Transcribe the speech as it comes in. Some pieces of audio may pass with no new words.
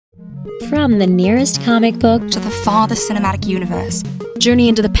From the nearest comic book to the farthest cinematic universe. Journey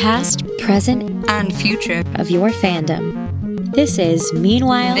into the past, present, and future of your fandom. This is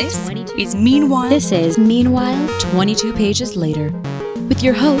Meanwhile. This is Meanwhile. This is Meanwhile 22 Pages Later. With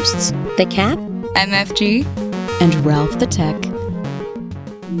your hosts, The Cap, MFG, and Ralph the Tech.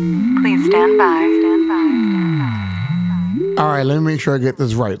 Please stand by. All right, let me make sure I get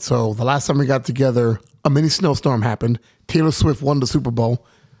this right. So the last time we got together, a mini snowstorm happened. Taylor Swift won the Super Bowl.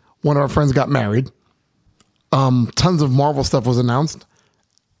 One of our friends got married. Tons of Marvel stuff was announced.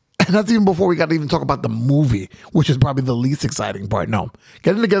 And that's even before we got to even talk about the movie, which is probably the least exciting part. No,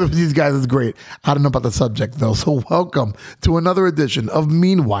 getting together with these guys is great. I don't know about the subject, though. So welcome to another edition of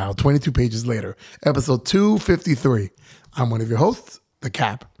Meanwhile, 22 Pages Later, episode 253. I'm one of your hosts, The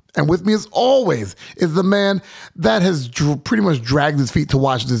Cap. And with me, as always, is the man that has pretty much dragged his feet to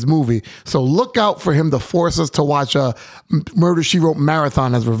watch this movie. So look out for him to force us to watch a Murder, She Wrote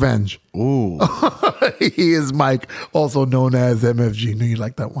marathon as revenge. Ooh. He is Mike, also known as MFG. Knew you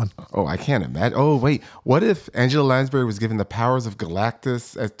like that one. Oh, I can't imagine. Oh, wait. What if Angela Lansbury was given the powers of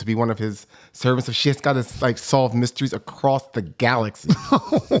Galactus as to be one of his servants? So she has got to solve mysteries across the galaxy.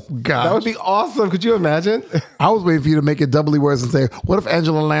 Oh, God. That would be awesome. Could you imagine? I was waiting for you to make it doubly worse and say, what if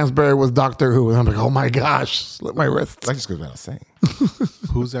Angela Lansbury was Doctor Who? And I'm like, oh my gosh, slit my wrists. That just goes without saying.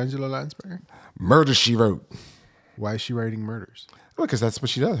 Who's Angela Lansbury? Murder, She Wrote. Why is she writing murders? Well, because that's what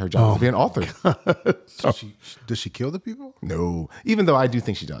she does. Her job is to be an author. Does she kill the people? No. Even though I do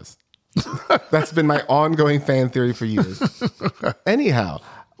think she does. That's been my ongoing fan theory for years. Anyhow,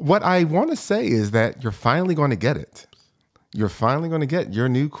 what I want to say is that you're finally going to get it. You're finally going to get your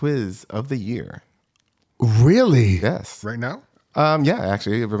new quiz of the year. Really? Yes. Right now? Yeah,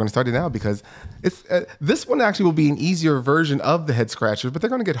 actually, we're going to start it now because it's this one actually will be an easier version of the head scratchers, but they're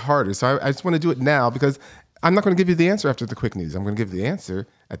going to get harder. So I just want to do it now because I'm not going to give you the answer after the quick news. I'm going to give you the answer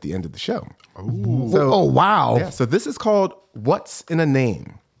at the end of the show. Ooh. So, oh, wow. Yeah, so this is called What's in a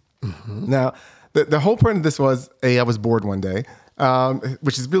Name? Mm-hmm. Now, the whole point of this was, I was bored one day,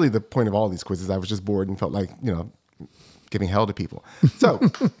 which is really the point of all these quizzes. I was just bored and felt like, giving hell to people. So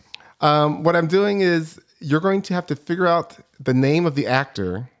what I'm doing is you're going to have to figure out the name of the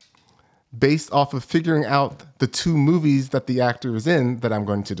actor based off of figuring out the two movies that the actor is in that I'm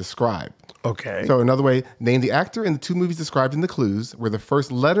going to describe. Okay. So another way, name the actor in the two movies described in the clues, where the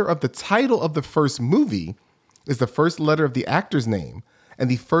first letter of the title of the first movie is the first letter of the actor's name, and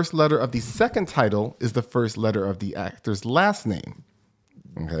the first letter of the second title is the first letter of the actor's last name.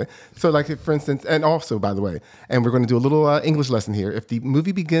 Okay. So like, for instance, and also, by the way, and we're going to do a little English lesson here. If the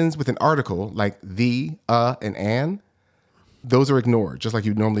movie begins with an article like the, and an, those are ignored, just like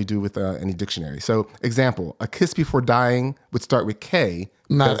you normally do with any dictionary. So, example, A Kiss Before Dying would start with K,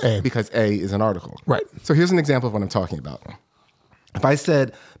 not A, because A is an article. Right. So here's an example of what I'm talking about. If I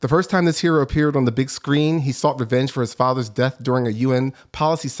said, the first time this hero appeared on the big screen, he sought revenge for his father's death during a UN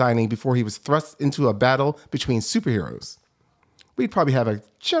policy signing before he was thrust into a battle between superheroes. We'd probably have a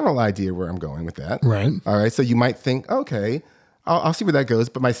general idea where I'm going with that. Right. All right. So you might think, okay, I'll see where that goes.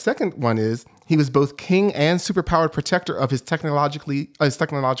 But my second one is he was both king and superpowered protector of his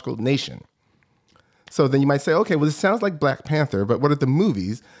technological nation. So then you might say, okay, well, this sounds like Black Panther, but what are the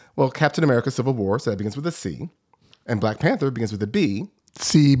movies? Well, Captain America Civil War, so that begins with a C. And Black Panther begins with a B.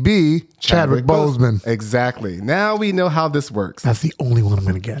 CB, Chadwick Boseman. Exactly. Now we know how this works. That's the only one I'm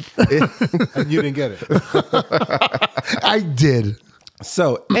going to get. And you didn't get it. I did.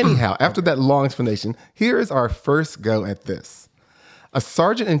 So anyhow, after that long explanation, here is our first go at this. A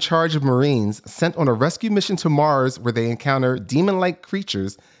sergeant in charge of Marines sent on a rescue mission to Mars where they encounter demon-like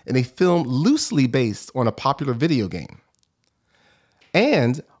creatures in a film loosely based on a popular video game.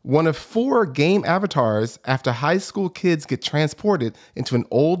 And one of 4 game avatars after high school kids get transported into an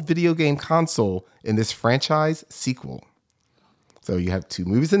old video game console in this franchise sequel. So you have 2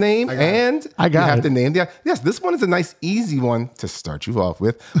 movies to name, and you have to name the... Yes, this one is a nice, easy one to start you off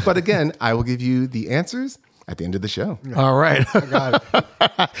with. But again, I will give you the answers at the end of the show. All right. I got it.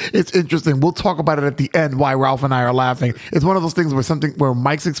 It's interesting. We'll talk about it at the end, why Ralph and I are laughing. It's one of those things where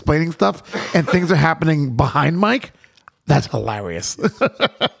Mike's explaining stuff and things are happening behind Mike. That's hilarious.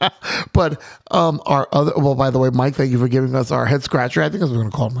 But our other... Well, by the way, Mike, thank you for giving us our head scratcher. I think that's what we're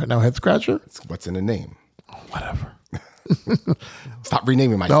going to call him right now, head scratcher. It's what's in a name. Oh, whatever. Stop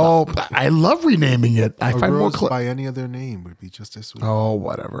renaming my stuff. No, I love renaming it. I find more by any other name would be just as sweet. Oh,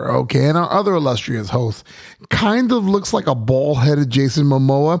 whatever. Okay, and our other illustrious host kind of looks like a bald-headed Jason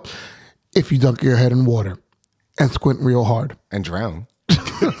Momoa if you dunk your head in water and squint real hard. And drown.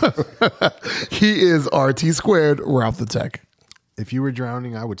 He is RT squared, Ralph the Tech. If you were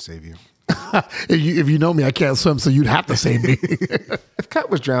drowning, I would save you. If you know me, I can't swim, so you'd have to save me. If Cut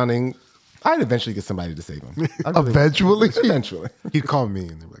was drowning, I'd eventually get somebody to save him. I really- Eventually? Eventually. He'd call me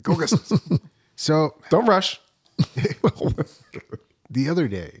and they'd be like, go get some. So Don't rush. the other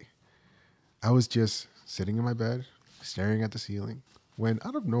day, I was just sitting in my bed, staring at the ceiling, when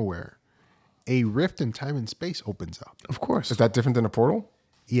out of nowhere, a rift in time and space opens up. Of course. Is that different than a portal?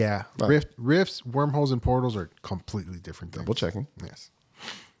 Yeah. Rifts, wormholes, and portals are completely different things. Double checking. Yes.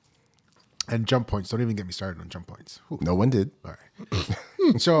 And jump points. Don't even get me started on jump points. Whew. No one did. All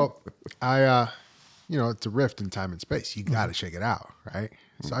right. So I, it's a rift in time and space. You got to check it out, right?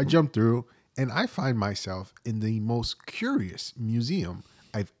 So I jump through and I find myself in the most curious museum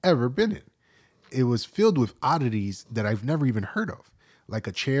I've ever been in. It was filled with oddities that I've never even heard of. Like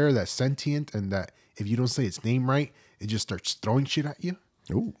a chair that's sentient and that if you don't say its name right, it just starts throwing shit at you.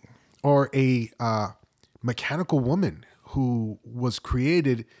 Ooh. Or a mechanical woman who was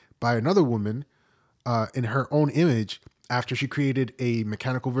created by another woman in her own image after she created a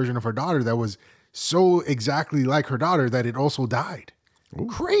mechanical version of her daughter that was so exactly like her daughter that it also died. Ooh.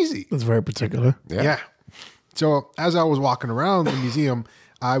 Crazy. That's very particular. Yeah. So as I was walking around the museum,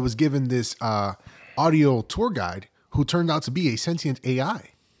 I was given this audio tour guide who turned out to be a sentient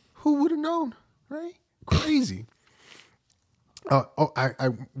AI. Who would have known, right? Crazy. I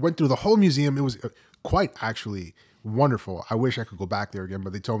went through the whole museum. It was quite actually wonderful. I wish I could go back there again,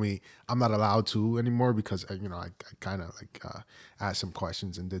 but they told me I'm not allowed to anymore because I kind of asked some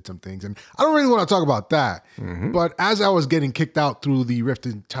questions and did some things, and I don't really want to talk about that. Mm-hmm. But as I was getting kicked out through the rift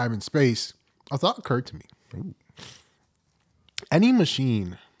in time and space, a thought occurred to me. Ooh. Any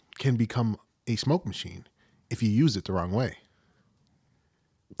machine can become a smoke machine if you use it the wrong way.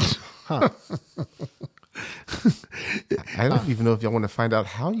 Huh. I don't even know if y'all want to find out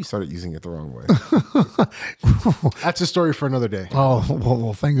how you started using it the wrong way. That's a story for another day. Oh,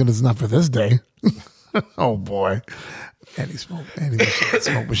 well, thank goodness it's not for this day. Oh, boy. Any smoke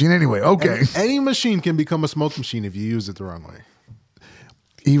machine anyway. Okay. Any machine can become a smoke machine if you use it the wrong way.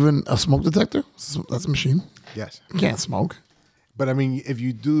 Even a smoke detector? That's a machine. Yes. You can't smoke. But I mean, if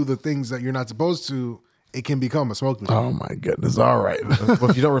you do the things that you're not supposed to, it can become a smoke machine. Oh my goodness. All right. Well,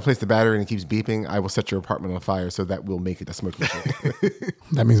 if you don't replace the battery and it keeps beeping, I will set your apartment on fire, so that will make it a smoke machine.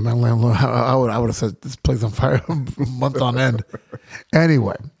 That means my landlord, I would have set this place on fire a month on end.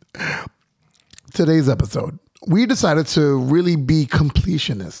 Anyway, today's episode, we decided to really be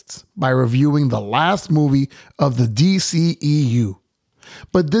completionists by reviewing the last movie of the DCEU.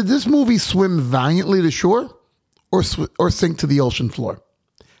 But did this movie swim valiantly to shore or sink to the ocean floor?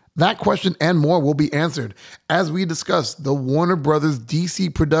 That question and more will be answered as we discuss the Warner Brothers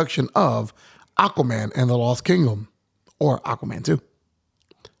DC production of Aquaman and the Lost Kingdom, or Aquaman 2.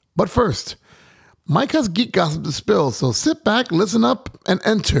 But first, Mike has geek gossip to spill, so sit back, listen up, and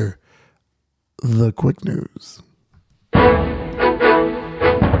enter the quick news.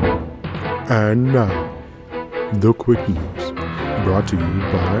 And now, the quick news, brought to you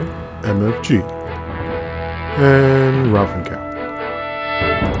by MFG and Ralph and Cap.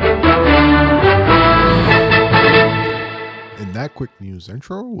 And that quick news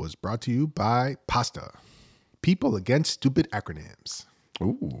intro was brought to you by Pasta. People against stupid acronyms.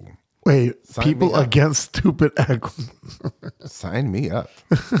 Ooh. Wait, Sign people me up. against stupid acronyms. Sign me up.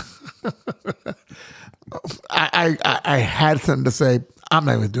 I had something to say. I'm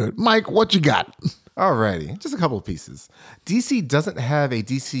not going to do it. Mike, what you got? Alrighty, just a couple of pieces. DC doesn't have a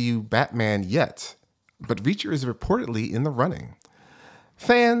DCU Batman yet, but Reacher is reportedly in the running.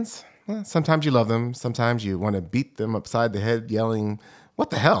 Fans, well, sometimes you love them, sometimes you want to beat them upside the head yelling, "What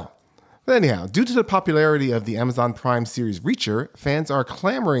the hell?" But anyhow, due to the popularity of the Amazon Prime series Reacher, fans are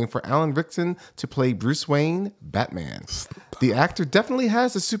clamoring for Alan Rickman to play Bruce Wayne, Batman. The actor definitely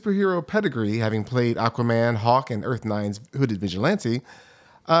has a superhero pedigree, having played Aquaman, Hawk, and Earth-9's hooded vigilante.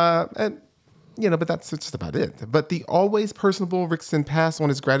 But that's just about it. But the always personable Rickson passed on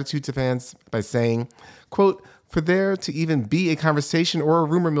his gratitude to fans by saying, quote, "For there to even be a conversation or a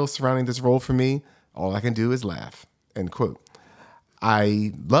rumor mill surrounding this role for me, all I can do is laugh," end quote.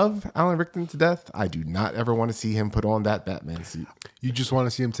 I love Alan Rickman to death. I do not ever want to see him put on that Batman suit. You just want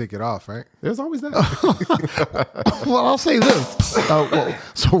to see him take it off, right? There's always that. Well, I'll say this.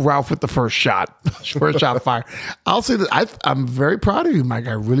 So Ralph with the first shot fired. I'll say that I'm very proud of you, Mike.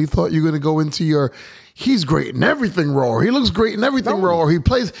 I really thought you were going to go into your he's great in everything role, or he looks great in everything role, or he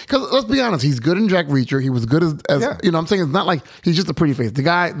plays, because let's be honest, he's good in Jack Reacher. He was good as Yeah. I'm saying, it's not like he's just a pretty face. The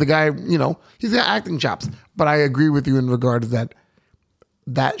guy, he's got acting chops. But I agree with you in regards that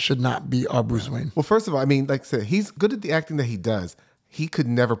should not be our Bruce Wayne. Well, first of all, I mean, like I said, he's good at the acting that he does. He could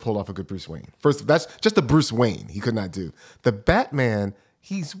never pull off a good Bruce Wayne. First, that's just the Bruce Wayne he could not do. The Batman,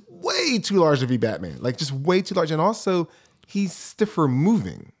 he's way too large to be Batman. Like, just way too large. And also, he's stiffer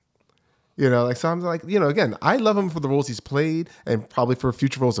moving. You know, like, so I'm like, you know, again, I love him for the roles he's played and probably for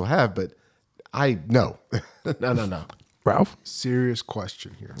future roles he'll have, but no. No. Ralph? Serious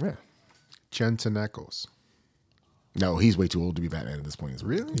question here. Yeah. Jensen Ackles. No, he's way too old to be Batman at this point.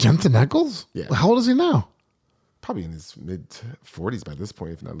 Really? Jensen Ackles? Yeah. How old is he now? Probably in his mid-40s by this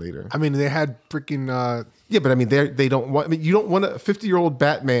point, if not later. I mean, they had freaking... Yeah, but I mean, they don't want... I mean, you don't want a 50-year-old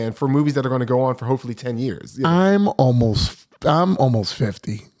Batman for movies that are going to go on for hopefully 10 years. You know? I'm almost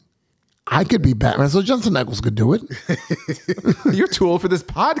 50. I could be Batman, so Jensen Ackles could do it. You're too old for this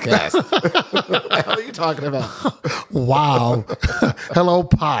podcast. What the hell are you talking about? Wow. Hello,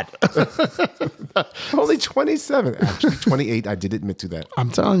 pot. Only 27. Actually, 28. I did admit to that. I'm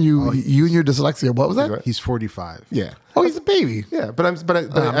telling you, you and your dyslexia. What was that? He's 45. Yeah. Oh, he's a baby. Yeah, but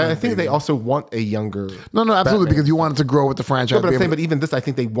I think they also want a younger... No, absolutely, Batman. because you want it to grow with the franchise. No, but I'm saying, but even this, I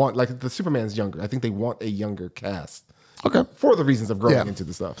think they want... Like, the Superman's younger. I think they want a younger cast. Okay. For the reasons of growing into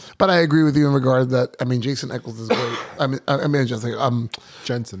the stuff. But I agree with you in regard that, I mean, Jason Ackles is great.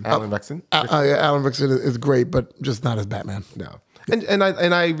 Jensen. Alan Rickson. Alan Rickson is great, but just not as Batman. No. And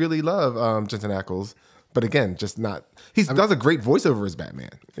I really love Jensen Ackles, but again, just not... He does a great voiceover as Batman,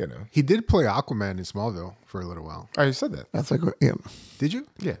 you know. He did play Aquaman in Smallville for a little while. I said that. That's like, yeah. Did you?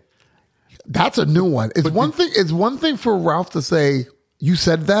 Yeah. That's a new one. It's one thing for Ralph to say, you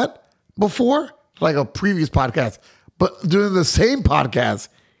said that before, like a previous podcast. But during the same podcast,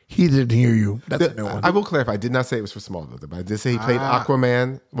 he didn't hear you. That's a new one. I will clarify. I did not say it was for Smallville, but I did say he played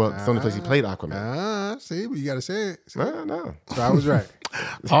Aquaman. Well, it's the only place he played Aquaman. See, but you got to say it. See? No. So I was right.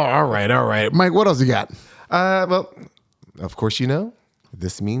 All right. Mike, what else you got? Well, of course, you know,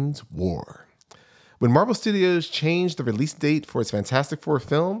 this means war. When Marvel Studios changed the release date for its Fantastic Four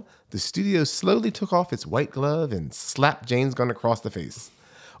film, the studio slowly took off its white glove and slapped James Gunn across the face.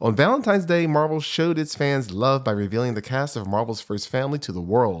 On Valentine's Day, Marvel showed its fans love by revealing the cast of Marvel's first family to the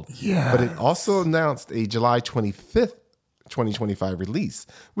world. Yeah. But it also announced a July 25th, 2025 release,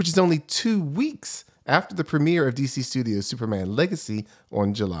 which is only 2 weeks after the premiere of DC Studios' Superman Legacy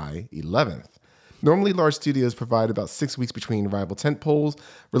on July 11th. Normally, large studios provide about 6 weeks between rival tentpoles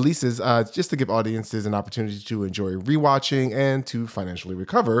releases just to give audiences an opportunity to enjoy rewatching and to financially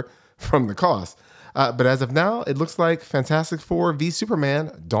recover from the cost. But as of now, it looks like Fantastic Four v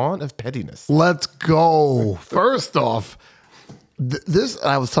Superman: Dawn of Pettiness. Let's go. First off, this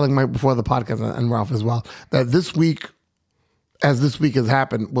I was telling Mike before the podcast and Ralph as well that this week has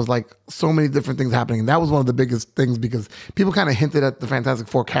happened was like so many different things happening. And that was one of the biggest things because people kind of hinted at the Fantastic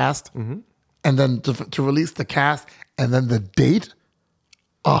Four cast, and then to release the cast and then the date.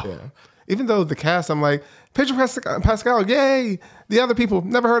 Oh, yeah. Even though the cast, I'm like Pedro Pascal, yay! The other people,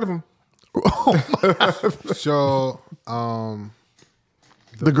 never heard of him. So,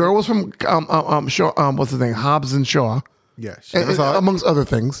 the girl was from Shaw, what's his name? Hobbs and Shaw. yes. Amongst other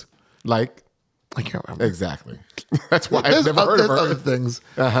things. Like, I can't remember. Exactly. That's why I've never heard of her. Other things.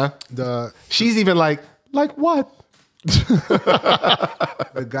 She's even like what?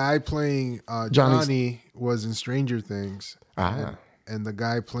 The guy playing Johnny was in Stranger Things. And the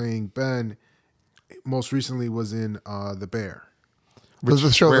guy playing Ben most recently was in The Bear.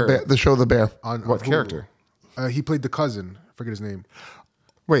 The show The Bear. On What Hulu. character? He played the cousin. I forget his name.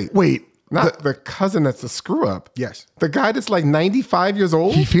 Wait. Not the cousin that's a screw up. Yes. The guy that's like 95 years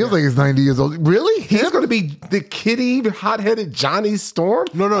old. He feels like he's 90 years old. Really? He's going to be the kitty, hot-headed Johnny Storm?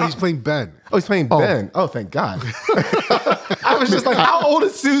 No, he's playing Ben. Oh, he's playing Ben. Oh, thank God. I was just like, how old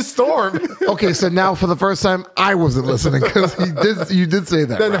is Sue Storm? Okay, so now for the first time, I wasn't listening because you did say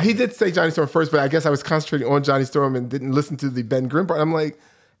that. No, he did say Johnny Storm first, but I guess I was concentrating on Johnny Storm and didn't listen to the Ben Grimm part. I'm like,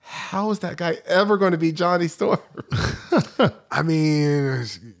 how is that guy ever going to be Johnny Storm? I mean,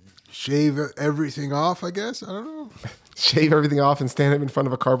 shave everything off, I guess. I don't know. Shave everything off and stand him in front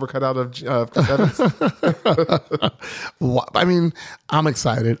of a cardboard cutout of Chris Evans. I mean, I'm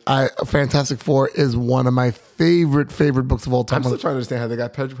excited. Fantastic Four is one of my favorite books of all time. I'm still trying to understand how they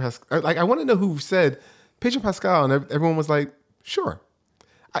got Pedro Pascal. Like, I want to know who said Pedro Pascal, and everyone was like, sure.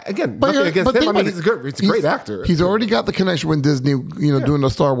 Nothing against him. I mean, he's a great actor. He's already got the connection with Disney, doing the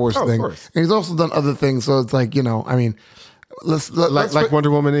Star Wars thing. And he's also done other things. So it's like, I mean, let's Wonder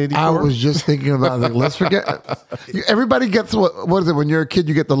Woman 84. I was just thinking about it. Like, let's forget. Everybody gets what is it? When you're a kid,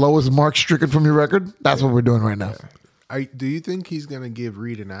 you get the lowest mark stricken from your record. That's what we're doing right now. Do you think he's gonna give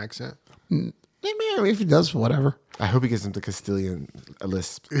Reed an accent? If he does, whatever. I hope he gives him the Castilian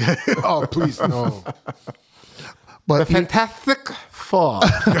lisp. Oh, please no. But the Fantastic Four.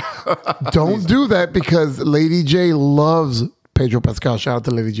 Don't do that because Lady J loves Pedro Pascal. Shout out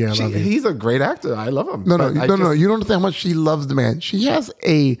to Lady J. I love you. He's a great actor. I love him. No. But You don't understand how much she loves the man. She has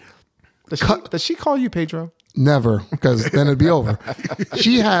a Does she call you Pedro? never, because then it'd be over.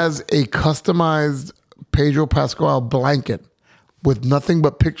 She has a customized Pedro Pascal blanket with nothing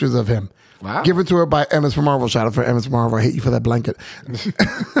but pictures of him. Wow. Given to her by Emmett from Marvel. Shout out for Emmett from Marvel. I hate you for that blanket.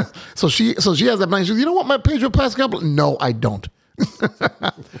 so she has that blanket. She goes, you don't want my Pedro Pascal? No, I don't.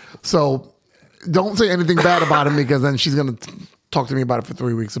 So don't say anything bad about him, because then she's going to talk to me about it for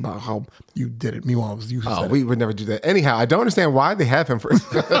 3 weeks about how you did it. Meanwhile, it was you who said We would never do that. Anyhow, I don't understand why they have him for.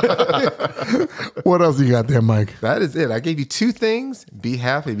 What else you got there, Mike? That is it. I gave you 2 things. Be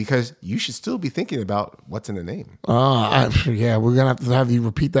happy, because you should still be thinking about what's in the name. Yeah, we're going to have you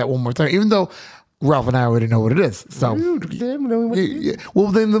repeat that one more time, even though Ralph and I already know what it is. So, we'll name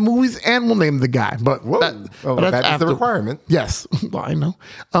the movies and we'll name the guy. But, that's the requirement. Yes, well, I know.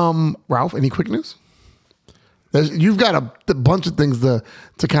 Ralph, any quick news? You've got a bunch of things to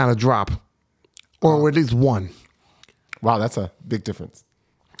kind of drop, or at least one. Wow, that's a big difference.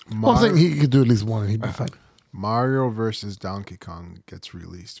 Well, I'm saying he could do at least one and he'd be fine. Mario versus Donkey Kong gets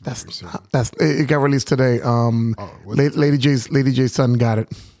released very soon. It got released today. Lady J's son got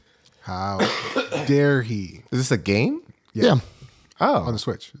it. How dare he? Is this a game? Yeah. Oh, On the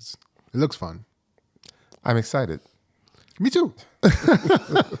Switch. It looks fun. I'm excited. Me too.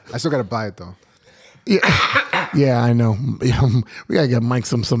 I still got to buy it though. Yeah, I know. We gotta get Mike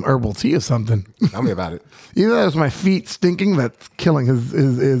some herbal tea or something. Tell me about it. Either that was my feet stinking that's killing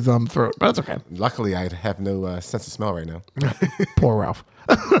his throat, but that's okay. Luckily, I have no sense of smell right now. Poor Ralph.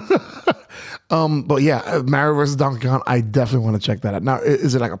 But yeah, Mario versus Donkey Kong. I definitely want to check that out. Now,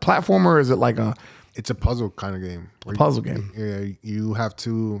 is it like a platformer? Or is it like It's a puzzle kind of game. Puzzle game? Yeah, you have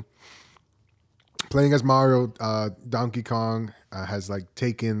to playing as Mario. Donkey Kong has like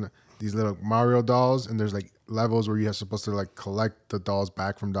taken these little Mario dolls, and there's like levels where you're supposed to like collect the dolls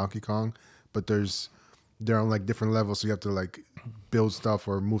back from Donkey Kong, but they're on like different levels, so you have to like build stuff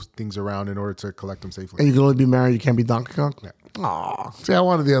or move things around in order to collect them safely. And you can only be Mario, you can't be Donkey Kong? Yeah. Aw. See, I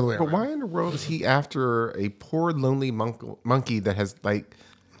wanted the other way But around. why in the world is he after a poor, lonely monkey that has like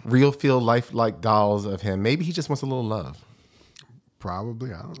real feel life-like dolls of him? Maybe he just wants a little love.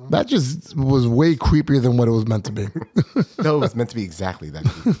 Probably, I don't know. That just was way creepier than what it was meant to be. No, it was meant to be exactly that.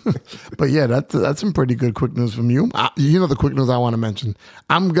 But yeah, that's some pretty good quick news from you. You know the quick news I want to mention.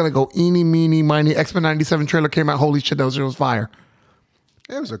 I'm going to go eeny, meeny, miny. X-Men 97 trailer came out. Holy shit, that was fire.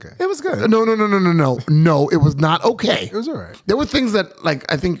 It was okay. It was good. No. No, it was not okay. It was all right. There were things that,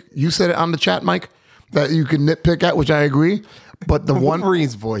 like, I think you said it on the chat, Mike, that you could nitpick at, which I agree. But the one...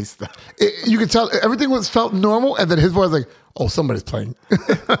 Wolverine's voice, though. You could tell everything felt normal, and then his voice was like, oh, somebody's playing.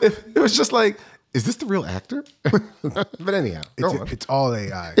 It was just like, is this the real actor? But anyhow, It's all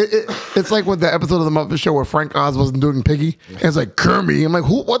AI. It's like with the episode of the Muppet Show where Frank Oz wasn't doing Piggy, and it's like Kermit. I'm like,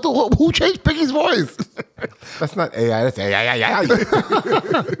 who changed Piggy's voice? that's not AI. That's AI.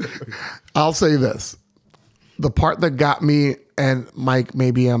 I'll say this: the part that got me, and Mike,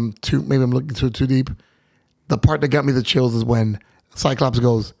 maybe I'm looking too deep. The part that got me the chills is when Cyclops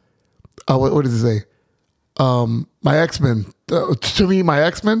goes, what does he say? My X-Men. To me, my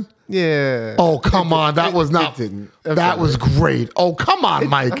X-Men? Yeah. Oh, come on. That was not. It didn't. That was great. Oh, come on,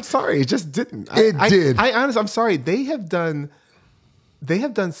 Mike. I'm sorry. It just didn't. It did. I honestly, I'm sorry. They have done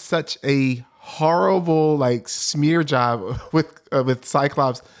such a horrible like smear job with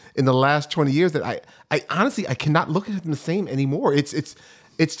Cyclops in the last 20 years that I honestly I cannot look at him the same anymore. It's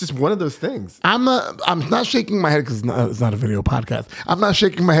just one of those things. I'm not shaking my head because it's not a video podcast. I'm not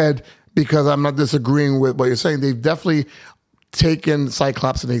shaking my head because I'm not disagreeing with what you're saying. They've definitely taken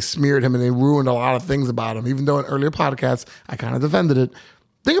Cyclops and they smeared him and they ruined a lot of things about him. Even though in earlier podcasts I kind of defended it.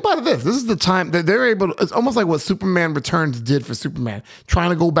 Think about it this is the time that they're able to, it's almost like what Superman Returns did for Superman, trying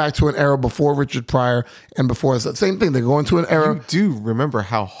to go back to an era before Richard Pryor and before, same thing, they go into an era. You do remember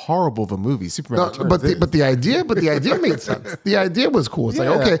how horrible the movie Superman Returns is. But the idea made sense. The idea was cool. It's like,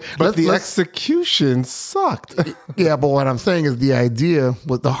 okay. But the execution sucked. Yeah, but what I'm saying is the idea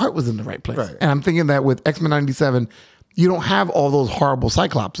was, the heart was in the right place. Right. And I'm thinking that with X-Men 97, you don't have all those horrible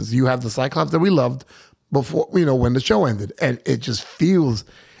Cyclopses. You have the Cyclops that we loved before, when the show ended. And it just feels,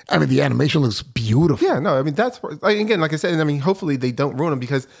 the animation looks beautiful. Yeah, no, that's, again, like I said, hopefully they don't ruin them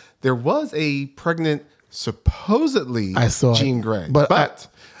because there was a pregnant, supposedly, Jean Grey. But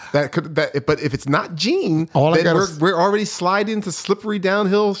if it's not Jean, then we're already sliding into slippery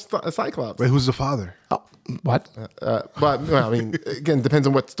downhill Cyclops. Wait, who's the father? Oh, what? Again, depends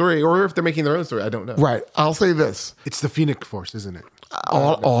on what story, or if they're making their own story. I don't know. Right. I'll say this. It's the Phoenix Force, isn't it?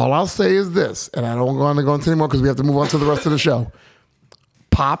 All I'll say is this, and I don't want to go into anymore because we have to move on to the rest of the show.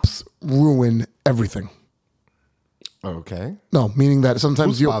 Pops ruin everything. Okay. No, meaning that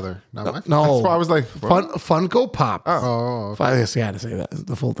sometimes Whose you father? Not my father. No, That's why I was like, Funko Pops. Oh, okay. Yes, you had to say that,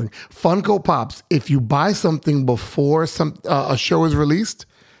 the full thing. Funko Pops. If you buy something before a show is released,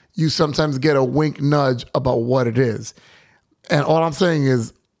 you sometimes get a wink nudge about what it is. And all I'm saying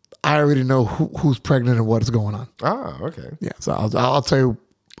is, I already know who's pregnant and what is going on. Ah, okay. Yeah, so I'll tell you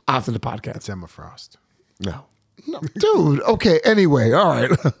after the podcast. It's Emma Frost. No. No, dude. Okay. Anyway, all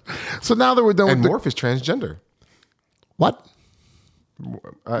right. So now that we're done And with Morph is transgender. what?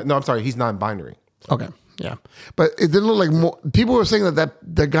 No, I'm sorry. He's non-binary. Okay, yeah, but it didn't look like more. People were saying that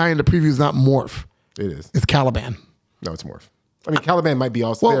the guy in the preview is not Morph. It is. It's Caliban. No, it's Morph. I mean, Caliban might be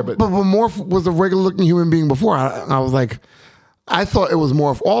also Well, there, but but Morph was a regular looking human being before. I was like, I thought it was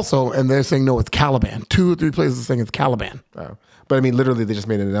Morph also, and they're saying no, it's Caliban. 2 or 3 places are saying it's Caliban. But I mean, literally, they just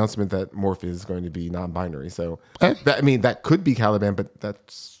made an announcement that Morph is going to be non-binary. So, Eh? that could be Caliban, but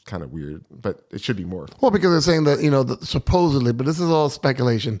that's kind of weird. But it should be Morph. Well, because they're saying that supposedly, but this is all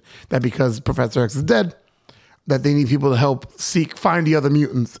speculation, that because Professor X is dead, that they need people to help find the other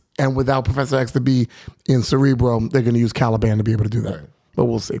mutants, and without Professor X to be in Cerebro, they're going to use Caliban to be able to do that. Right. But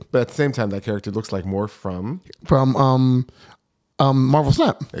we'll see. But at the same time, that character looks like Morph from Marvel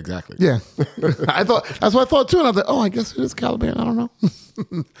Snap. exactly. Yeah, that's what I thought too, and I was like, oh, I guess it is Caliban. I don't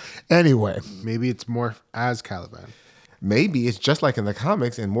know. Anyway, Maybe it's Morph as Caliban. Maybe it's just like in the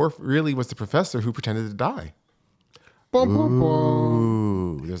comics, and Morph really was the professor who pretended to die.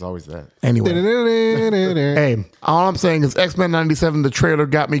 Ooh, there's always that. anyway. Hey, all I'm saying is X-Men 97, the trailer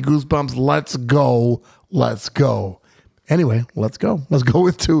got me goosebumps. Let's go. Let's go. Anyway, let's go. Let's go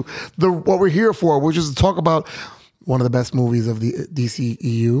into what we're here for, which is to talk about one of the best movies of the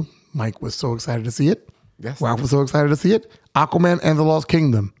DCEU. Mike was so excited to see it. Yes. Ralph was so excited to see it. Aquaman and the Lost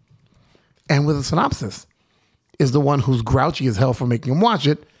Kingdom. And with a synopsis is the one who's grouchy as hell for making him watch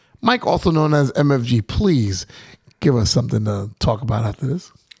it. Mike, also known as MFG, please give us something to talk about after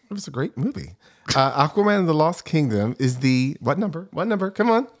this. It was a great movie. Aquaman and the Lost Kingdom is the what number? What number? Come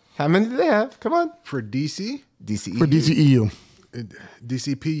on. How many do they have? Come on. For DC, DCE. For DCEU.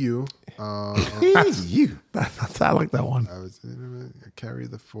 DCPU, You. I like that one. I was carry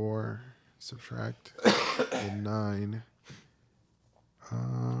the 4, subtract the 9.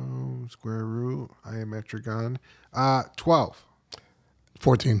 Square root, iammetrigon. 12.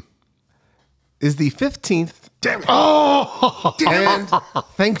 14. Is the 15th Oh! and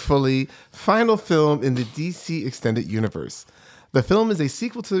thankfully final film in the DC Extended Universe. The film is a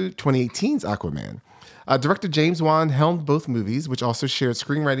sequel to 2018's Aquaman. Director James Wan helmed both movies, which also shared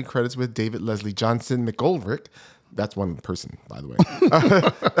screenwriting credits with David Leslie Johnson McGoldrick. That's one person, by the way.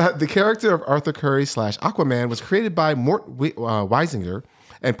 The character of Arthur Curry / Aquaman was created by Mort Weisinger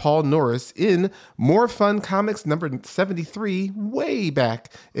and Paul Norris in More Fun Comics number 73 way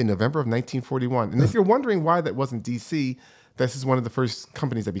back in November of 1941. And if you're wondering why that wasn't DC, this is one of the first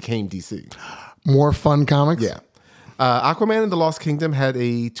companies that became DC. More Fun Comics? Yeah. Aquaman and the Lost Kingdom had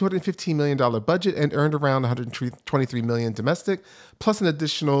a $215 million budget and earned around $123 million domestic, plus an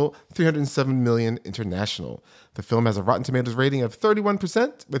additional $307 million international. The film has a Rotten Tomatoes rating of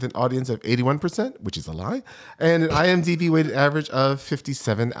 31% with an audience of 81%, which is a lie, and an IMDb weighted average of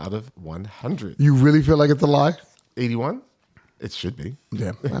 57 out of 100. You really feel like it's a lie? 81? It should be.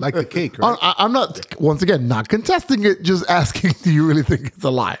 Yeah. Like the cake, right? I'm not, once again, not contesting it, just asking, do you really think it's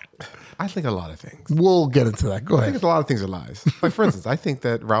a lie? I think a lot of things. We'll get into that. Go I think ahead. a lot of things are lies. Like, for instance, I think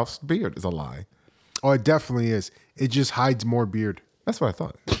that Ralph's beard is a lie. Oh, it definitely is. It just hides more beard. That's what I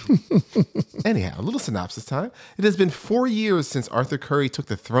thought. Anyhow, a little synopsis time. It has been 4 years since Arthur Curry took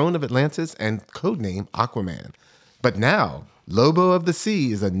the throne of Atlantis and codenamed Aquaman. But now, Lobo of the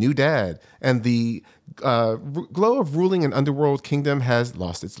Sea is a new dad, and the glow of ruling an underworld kingdom has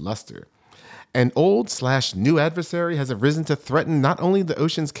lost its luster. An old/new adversary has arisen to threaten not only the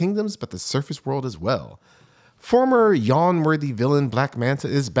ocean's kingdoms, but the surface world as well. Former yawn-worthy villain Black Manta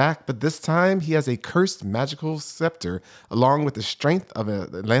is back, but this time he has a cursed magical scepter, along with the strength of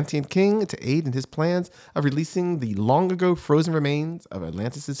an Atlantean king to aid in his plans of releasing the long-ago frozen remains of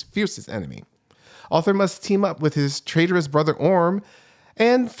Atlantis' fiercest enemy. Arthur must team up with his traitorous brother Orm,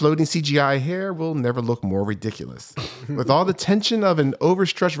 and floating CGI hair will never look more ridiculous. With all the tension of an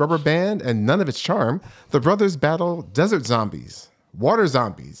overstretched rubber band and none of its charm, the brothers battle desert zombies, water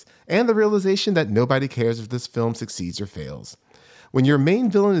zombies, and the realization that nobody cares if this film succeeds or fails. When your main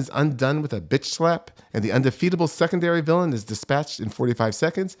villain is undone with a bitch slap and the undefeatable secondary villain is dispatched in 45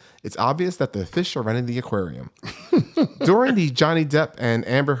 seconds, it's obvious that the fish are running the aquarium. During the Johnny Depp and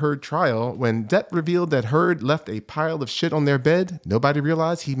Amber Heard trial, when Depp revealed that Heard left a pile of shit on their bed, nobody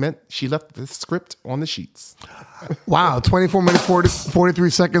realized he meant she left the script on the sheets. Wow, 24 minutes, 43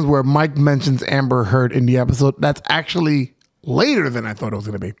 seconds where Mike mentions Amber Heard in the episode. That's actually later than I thought it was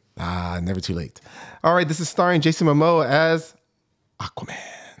going to be. Never too late. All right, this is starring Jason Momoa as Aquaman,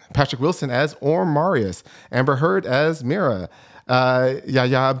 Patrick Wilson as Orm Marius, Amber Heard as Mira,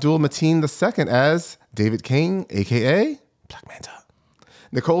 Yahya Abdul-Mateen II as David King, a.k.a. Black Manta,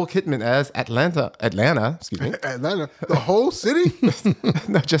 Nicole Kidman as Atlanta, excuse me. Atlanta, the whole city?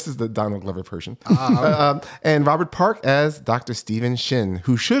 Not just as the Donald Glover version. And Robert Park as Dr. Stephen Shin,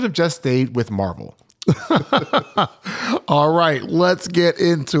 who should have just stayed with Marvel. All right, let's get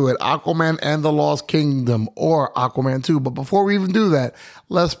into it. Aquaman and the Lost Kingdom, or Aquaman 2. But before we even do that,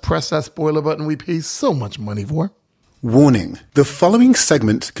 let's press that spoiler button we pay so much money for. Warning: the following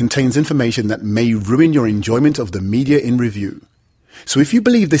segment contains information that may ruin your enjoyment of the media in review. So if you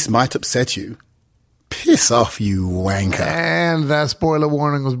believe this might upset you, piss off, you wanker. And that spoiler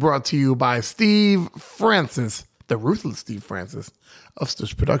warning was brought to you by Steve Francis, the ruthless Steve Francis of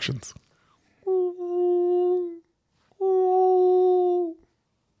Stitch Productions.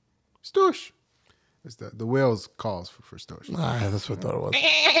 Stush. It's the whale's calls for Stush. That's what I thought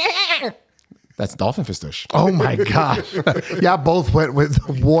it was. That's dolphin fistush. Oh my gosh. Yeah, both went with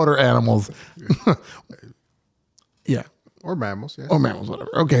water animals. Yeah. Or mammals, yeah. Or mammals,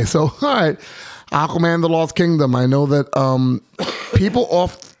 whatever. Okay, so, all right. Aquaman, the Lost Kingdom. I know that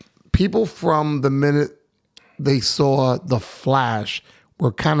people from the minute they saw The Flash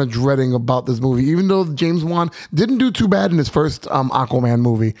were kind of dreading about this movie, even though James Wan didn't do too bad in his first Aquaman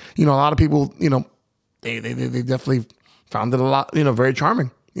movie. You know, a lot of people, you know, they definitely found it a lot, you know, very charming,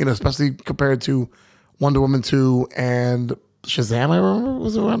 you know, especially compared to Wonder Woman 2 and Shazam, I remember,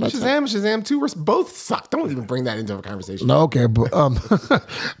 was around that time. Shazam 2 were both sucked. Don't even bring that into a conversation. No, okay, but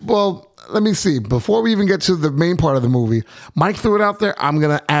well, let me see. Before we even get to the main part of the movie, Mike threw it out there. I'm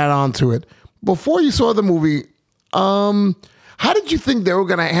gonna add on to it. Before you saw the movie, how did you think they were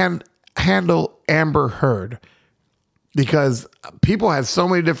gonna handle Amber Heard? Because people had so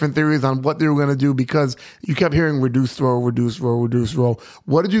many different theories on what they were gonna do. Because you kept hearing reduced role.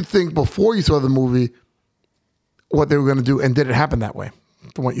 What did you think before you saw the movie? What they were going to do, and did it happen that way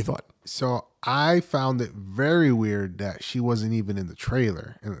from what you thought? So I found it very weird that she wasn't even in the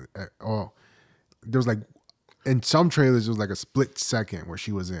trailer. There was like, in some trailers, there was like a split second where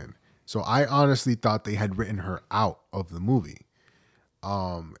she was in. So I honestly thought they had written her out of the movie.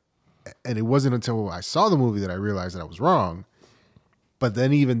 And it wasn't until I saw the movie that I realized that I was wrong. But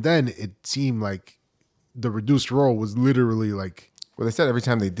then even then, it seemed like the reduced role was literally like... Well, they said every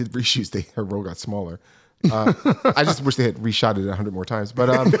time they did reshoots, her role got smaller. I just wish they had reshot it 100 more times.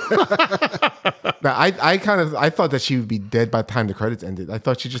 But I thought that she would be dead by the time the credits ended. I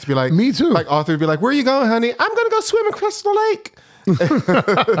thought she'd just be like, me too. Like Arthur would be like, "Where are you going, honey? I'm going to go swim in Crystal Lake."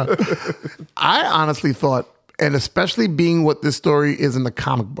 I honestly thought, and especially being what this story is in the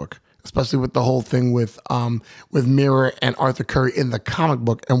comic book, especially with the whole thing with Mira and Arthur Curry in the comic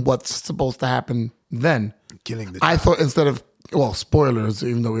book, and what's supposed to happen then. Killing the I thought instead of, well, spoilers,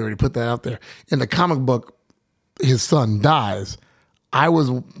 even though we already put that out there, in the comic book, his son dies. I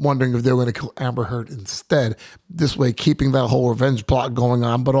was wondering if they were going to kill Amber Heard instead. This way, keeping that whole revenge plot going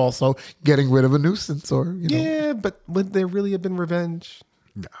on, but also getting rid of a nuisance, or Yeah, but would there really have been revenge?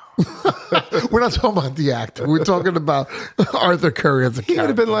 No. We're not talking about the actor. We're talking about Arthur Curry as a He would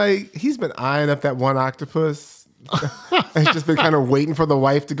have character. been like, he's been eyeing up that one octopus. And he's just been kind of waiting for the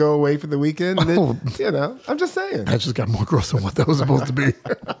wife to go away for the weekend. And then, I'm just saying. That just got more gross than what that was supposed to be.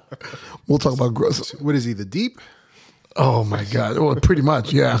 We'll talk about gross. What is he, the Deep? Oh my God. Well, pretty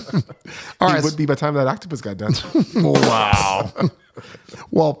much, yeah. All He right. would be by the time that octopus got done. Wow.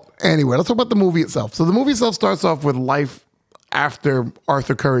 Well, anyway, let's talk about the movie itself. So the movie itself starts off with life after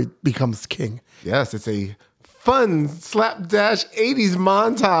Arthur Curry becomes king. Yes, it's a fun slapdash 80s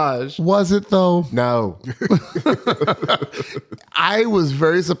montage. Was it though? No. I was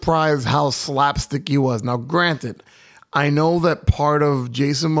very surprised how slapstick he was. Now, granted, I know that part of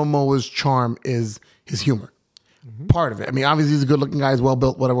Jason Momoa's charm is his humor. Mm-hmm. Part of it. I mean, obviously he's a good-looking guy, he's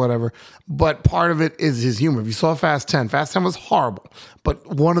well-built, whatever. But part of it is his humor. If you saw Fast 10 was horrible. But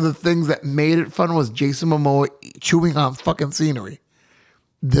one of the things that made it fun was Jason Momoa chewing on fucking scenery.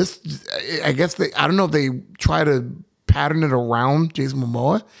 This, I guess I don't know if they try to pattern it around Jason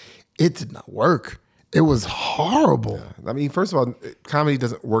Momoa. It did not work. It was horrible. Yeah. I mean, first of all, comedy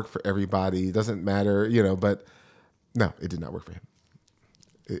doesn't work for everybody. It doesn't matter, but no, it did not work for him.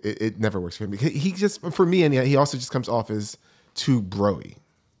 It never works for him. He just, for me, and he also just comes off as too broy.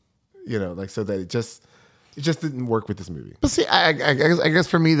 So that it just didn't work with this movie. But see, I guess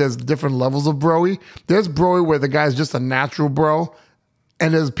for me, there's different levels of broy. There's broy where the guy's just a natural bro,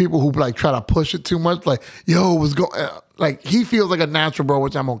 and there's people who like try to push it too much. Like, yo, what's going? Like he feels like a natural bro,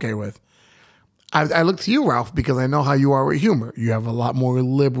 which I'm okay with. I look to you, Ralph, because I know how you are with humor. You have a lot more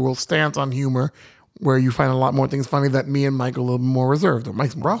liberal stance on humor, where you find a lot more things funny that me and Mike are a little more reserved.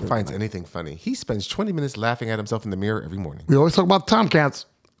 Ralph finds anything funny. He spends 20 minutes laughing at himself in the mirror every morning. We always talk about Tomcats.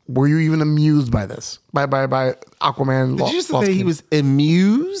 Were you even amused by this? By Aquaman? Did you just say he was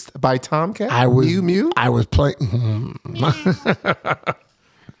amused by Tomcat? I was. Mew? I was playing.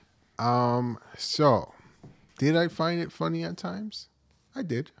 So, did I find it funny at times? I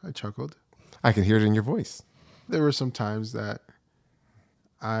did. I chuckled. I can hear it in your voice. There were some times that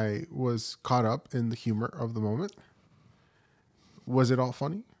I was caught up in the humor of the moment. Was it all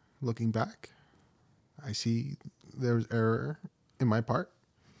funny? Looking back, I see there was error in my part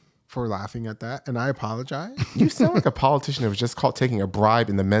for laughing at that, and I apologize. You sound like a politician that was just caught taking a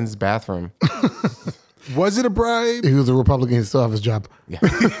bribe in the men's bathroom. Was it a bribe? He was a Republican. He still have his job. Yeah.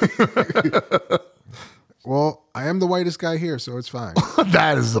 Well, I am the whitest guy here, so it's fine.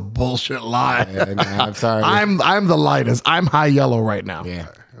 That is a bullshit lie. Yeah, I'm sorry. I'm the lightest. I'm high yellow right now. Yeah.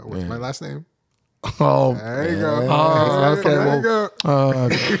 What's my last name? Oh, There you go. Oh, okay. There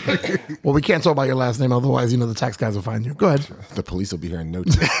you go. Well, we can't talk about your last name. Otherwise, the tax guys will find you. Go ahead. The police will be here in no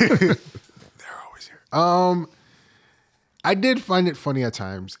time. They're always here. I did find it funny at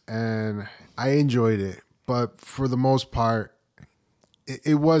times, and I enjoyed it. But for the most part,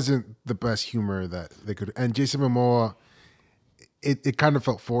 it wasn't the best humor that they could. And Jason Momoa, it kind of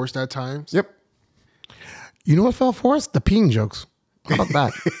felt forced at times. Yep. You know what fell for us? The peeing jokes. How about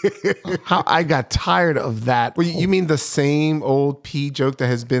that? How I got tired of that. Well, you mean the same old pee joke that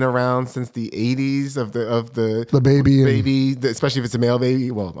has been around since the 80s of the baby especially if it's a male baby.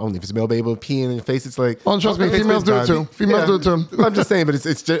 Well, only if it's a male baby peeing in your face. It's like, Oh, trust me, females do it too. Females do it too. I'm just saying, but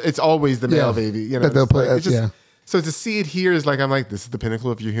it's always the male baby. That they'll put. So to see it here is like, I'm like, this is the pinnacle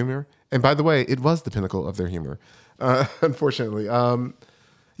of your humor. And by the way, it was the pinnacle of their humor. Unfortunately.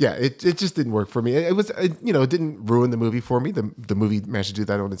 Yeah, it just didn't work for me. It didn't ruin the movie for me. The movie managed to do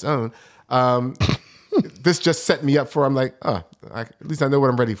that on its own. This just set me up for, I'm like, at least I know what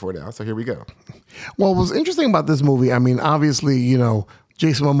I'm ready for now. So here we go. Well, what was interesting about this movie, I mean, obviously,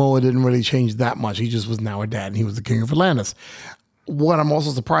 Jason Momoa didn't really change that much. He just was now a dad, and he was the king of Atlantis. What I'm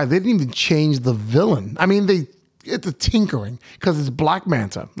also surprised, they didn't even change the villain. I mean, it's a tinkering because it's Black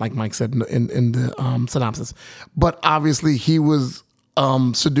Manta, like Mike said in the synopsis. But obviously, he was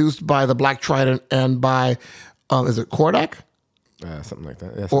seduced by the Black Trident and by, is it Kordak? Something like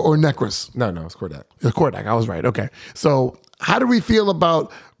that. Yes. Or Necros? No, it's Kordak. It's Kordak. I was right. Okay. So how do we feel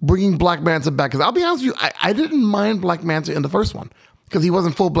about bringing Black Manta back? Because I'll be honest with you, I didn't mind Black Manta in the first one because he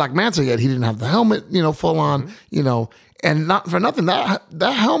wasn't full Black Manta yet. He didn't have the helmet, full on, and not for nothing. That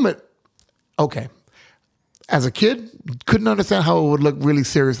helmet, okay. As a kid, couldn't understand how it would look really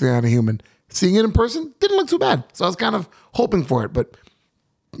seriously on a human. Seeing it in person, didn't look too bad. So I was kind of hoping for it. But,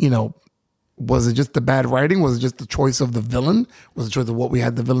 was it just the bad writing? Was it just the choice of the villain? Was it the choice of what we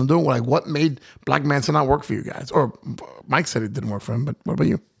had the villain doing? Like, what made Black Manta not work for you guys? Or Mike said it didn't work for him, but what about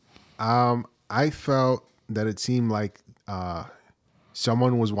you? I felt that it seemed like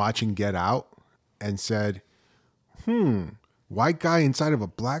someone was watching Get Out and said, white guy inside of a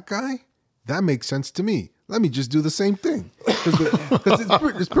black guy? That makes sense to me. Let me just do the same thing. Because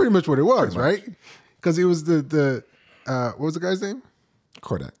it's pretty much what it was, right? Because it was the what was the guy's name?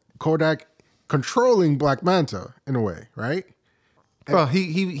 Kordak controlling Black Manta in a way, right? Well,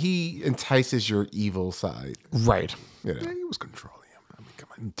 he entices your evil side. Right. Yeah, he was controlling him. I mean, come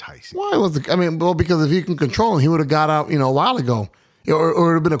on, enticing. Why was it? I mean, well, because if he can control him, he would have got out, a while ago. Or it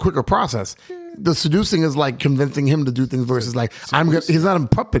would have been a quicker process. The seducing is like convincing him to do things versus like, he's not a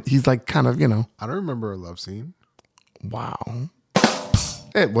puppet. He's like kind of, I don't remember a love scene. Wow.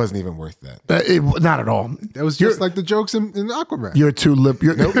 It wasn't even worth that. Not at all. It was just like the jokes in Aquaman. You're too Nope.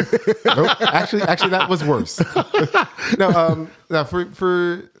 Actually, that was worse. No,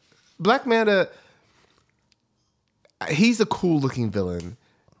 for Black Manta, he's a cool looking villain,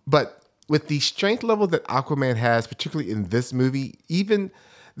 but with the strength level that Aquaman has, particularly in this movie, even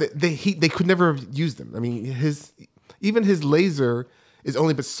they could never have used them. I mean, his laser is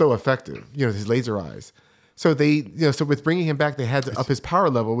only but so effective. His laser eyes. So so with bringing him back, they had to up his power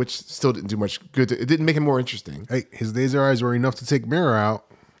level, which still didn't do much good. It didn't make him more interesting. Hey, his laser eyes were enough to take Mirror out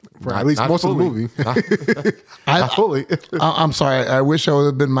for at least most fully. of the movie. Not fully. I'm sorry. I wish I would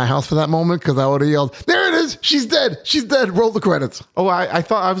have been in my house for that moment because I would have yelled, "There it is! is. She's dead. She's dead. Roll the credits. Oh, I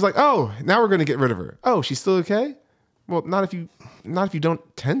thought I was like, oh, now we're gonna get rid of her. Oh, she's still okay? Well, not if you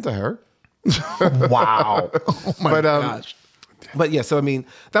don't tend to her. Wow. Oh my gosh. But yeah, so I mean,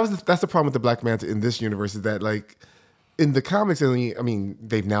 that's the problem with the Black Manta in this universe is that like in the comics, I mean,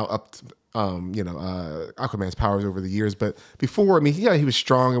 they've now upped Aquaman's powers over the years, but before, I mean, yeah, he was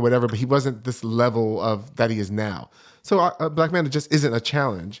strong and whatever, but he wasn't this level of that he is now. So Black Manta just isn't a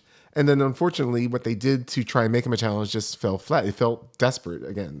challenge. And then unfortunately, what they did to try and make him a challenge just fell flat. It felt desperate.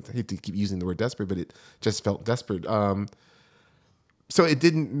 Again, I hate to keep using the word desperate, but it just felt desperate. So it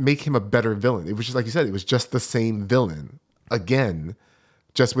didn't make him a better villain. It was just like you said, it was just the same villain again,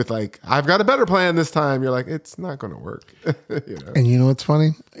 just with like, I've got a better plan this time. You're like, it's not going to work. And you know what's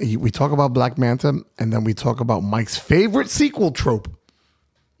funny? We talk about Black Manta, and then we talk about Mike's favorite sequel trope,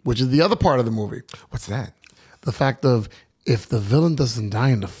 which is the other part of the movie. What's that? The fact of if the villain doesn't die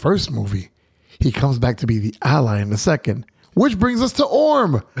in the first movie, he comes back to be the ally in the second. Which brings us to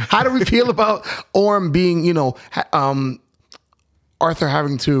Orm. How do we feel about Orm being, Arthur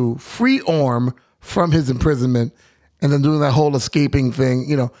having to free Orm from his imprisonment and then doing that whole escaping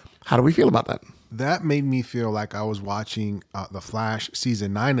thing? How do we feel about that? That made me feel like I was watching The Flash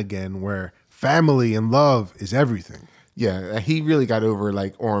season 9 again, where family and love is everything. Yeah, he really got over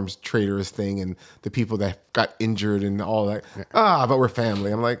like Orm's traitorous thing and the people that got injured and all that. Yeah. But we're family.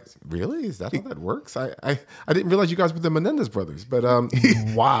 I'm like, really? Is that how that works? I didn't realize you guys were the Menendez brothers. But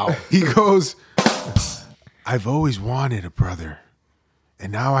wow. He goes, I've always wanted a brother,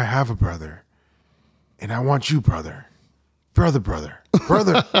 and now I have a brother, and I want you, brother. Brother.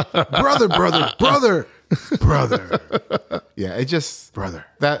 Yeah, it just brother.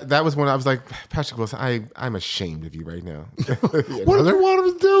 That was when I was like, Patrick Wilson, I'm ashamed of you right now. What do you want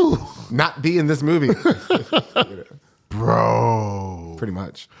him to do? Not be in this movie, bro. Pretty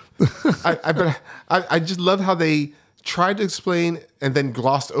much. I just love how they tried to explain and then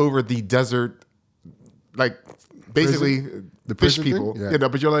glossed over the desert, like basically the fish people. Yeah.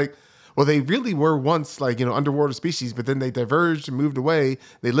 But you're like, well, they really were once like, underwater species, but then they diverged and moved away.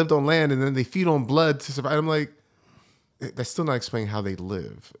 They lived on land and then they feed on blood to survive. I'm like, that's still not explaining how they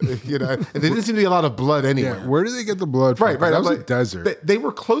live. And there didn't seem to be a lot of blood anywhere. Yeah, where do they get the blood from? Right. That was like, a desert. They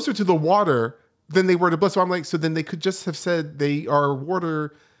were closer to the water than they were to blood. So I'm like, so then they could just have said they are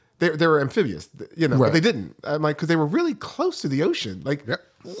water. They're amphibious, but they didn't. I'm like, because they were really close to the ocean, like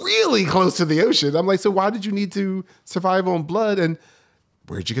really close to the ocean. I'm like, so why did you need to survive on blood? And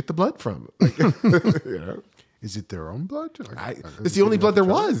where'd you get the blood from? Like, Is it their own blood? It's the only blood there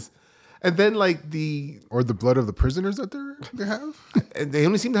was. And then like or the blood of the prisoners that they have? And they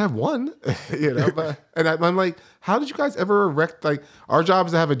only seem to have one, But, and I'm like, how did you guys ever erect, like, our job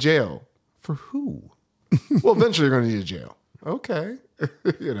is to have a jail. For who? Well, eventually you're going to need a jail. Okay.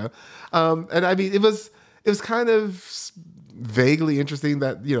 And I mean, it was kind of vaguely interesting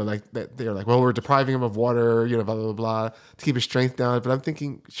that, that they're like, well, we're depriving him of water, blah, blah, blah, to keep his strength down. But I'm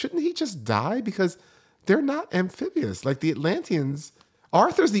thinking, shouldn't he just die? Because they're not amphibious. Like the Atlanteans,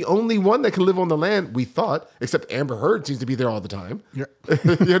 Arthur's the only one that can live on the land, we thought, except Amber Heard seems to be there all the time. Yeah.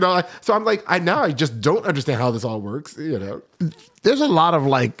 So I'm like, I just don't understand how this all works, There's a lot of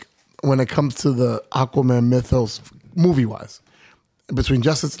like, when it comes to the Aquaman mythos, movie-wise, between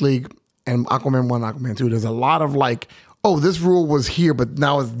Justice League and Aquaman 1, Aquaman 2, there's a lot of like, oh, this rule was here, but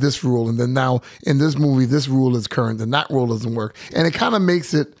now it's this rule. And then now in this movie, this rule is current and that rule doesn't work. And it kind of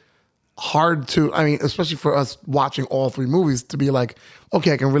makes it hard to, especially for us watching all three movies, to be like,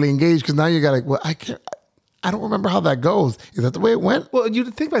 okay, I can really engage, because now you got like, well, I don't remember how that goes. Is that the way it went? Well,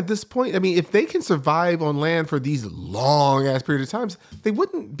 you'd think by this point, if they can survive on land for these long ass period of times, they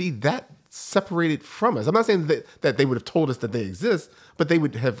wouldn't be that separated from us. I'm not saying that they would have told us that they exist, but they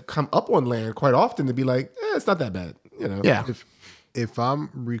would have come up on land quite often to be like, it's not that bad. Yeah. If I'm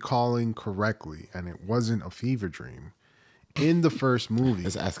recalling correctly, and it wasn't a fever dream, in the first movie,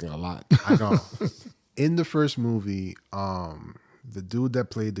 it's asking a lot. I know. In the first movie, the dude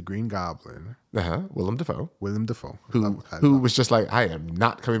that played the Green Goblin, Willem Dafoe, who was just like, I am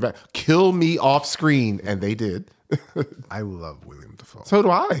not coming back. Kill me off screen, and they did. I love William Dafoe. So do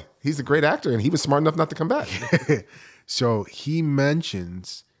I. He's a great actor, and he was smart enough not to come back. So he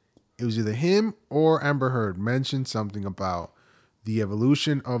mentions, it was either him or Amber Heard mentioned something about the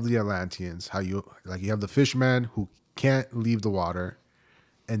evolution of the Atlanteans. How you have the fishman who can't leave the water,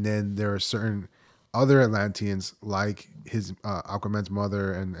 and then there are certain other Atlanteans like his Aquaman's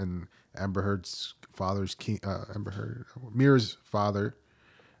mother and Amber Heard's father's Mira's father,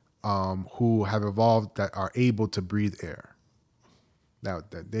 who have evolved that are able to breathe air. Now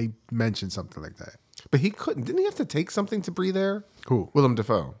they mentioned something like that. But he couldn't. Didn't he have to take something to breathe air? Who? Willem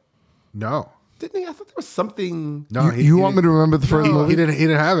Dafoe. No. Didn't he? I thought there was something. No, You want me to remember the first movie? He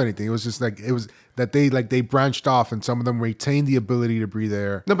didn't have anything. It was just like it was that they branched off, and some of them retained the ability to breathe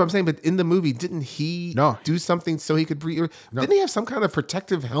air. No, but I'm saying, but in the movie, didn't he do something so he could breathe? Didn't he have some kind of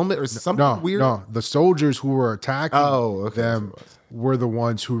protective helmet or something weird? No, the soldiers who were attacking them were the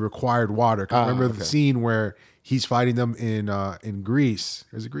ones who required water. 'Cause remember the scene where he's fighting them in Greece?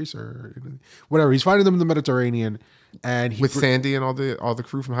 Is it Greece or whatever? He's fighting them in the Mediterranean, and With Sandy and all the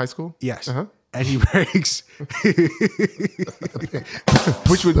crew from high school. Yes. And he breaks,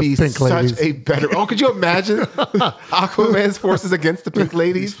 which would be Pink such Ladies. a better. Oh, could you imagine Aquaman's forces against the Pink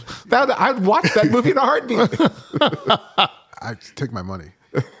Ladies? I'd watch that movie in a heartbeat. I take my money.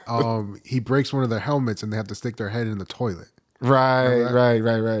 He breaks one of their helmets, and they have to stick their head in the toilet. Right.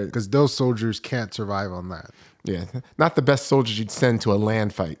 Because those soldiers can't survive on that. Yeah, not the best soldiers you'd send to a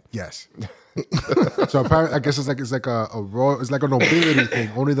land fight. Yes. So apparently, I guess it's like a royal. It's like a nobility thing.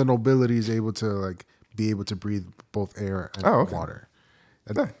 Only the nobility is able to be able to breathe both air and water.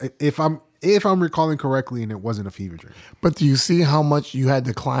 If I'm recalling correctly, and it wasn't a fever dream. But do you see how much you had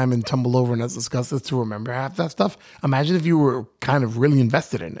to climb and tumble over and let's discuss this to remember half that stuff? Imagine if you were kind of really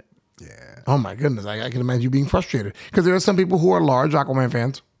invested in it. Yeah. Oh my goodness, I can imagine you being frustrated because there are some people who are large Aquaman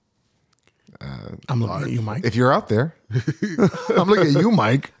fans. I'm looking at you, Mike. If you're out there, I'm looking at you,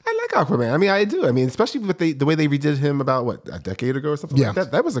 Mike. I like Aquaman. I mean, I do. I mean, especially with the way they redid him about a decade ago or something like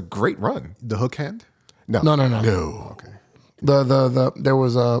that. That was a great run. The hook hand? No. Okay. There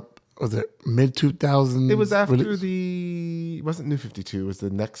was it mid 2000s? It was after it wasn't New 52. It was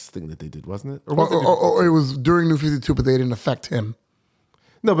the next thing that they did, wasn't it? Or it was during New 52, but they didn't affect him.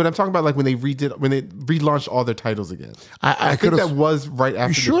 No, but I'm talking about like when they relaunched all their titles again. I think that was right after.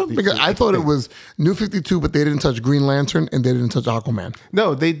 You sure? Because I thought it was New 52, but they didn't touch Green Lantern and they didn't touch Aquaman.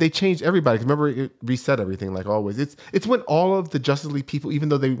 No, they changed everybody. Remember, it reset everything like always. It's when all of the Justice League people, even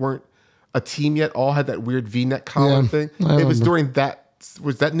though they weren't a team yet, all had that weird V-neck collar thing. It was during that.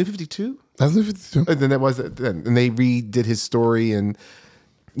 Was that New 52? That's New 52. And then and they redid his story, and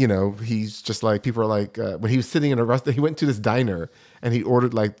he's just like, people are like, when he was sitting in a restaurant, he went to this diner and he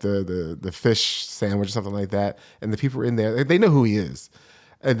ordered like the fish sandwich or something like that, and the people were in there, they know who he is,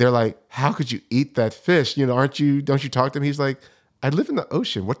 and they're like, how could you eat that fish? Don't you talk to him? He's like, I live in the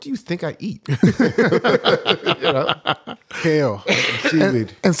ocean. What do you think I eat? Kale,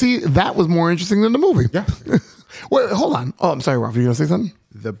 seaweed. And see, that was more interesting than the movie. Yeah. Wait, hold on. Oh, I'm sorry, Ralph. You going to say something?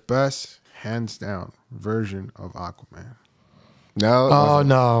 The best, hands down, version of Aquaman. No. Oh,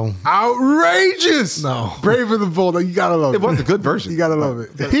 no. Outrageous! No. Brave and the Bold. You gotta love it. It was a good version. You gotta love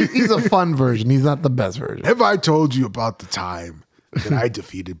it. He's a fun version. He's not the best version. Have I told you about the time that I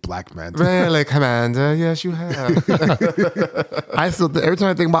defeated Black Manta? Really, Commander? Yes, you have. Every time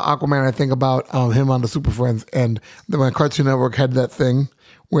I think about Aquaman, I think about him on the Super Friends, and when Cartoon Network had that thing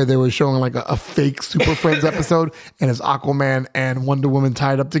where they were showing like a fake Super Friends episode, and it's Aquaman and Wonder Woman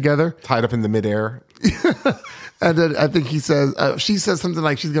tied up together. Tied up in the midair. And then I think she says something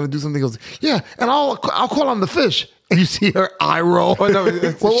like she's going to do something. He goes, yeah, and I'll call on the fish. And you see her eye roll. Oh,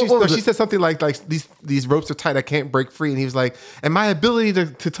 no, she said something like these ropes are tight, I can't break free. And he was like, and my ability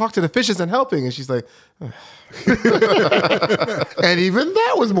to talk to the fish isn't helping. And she's like, and even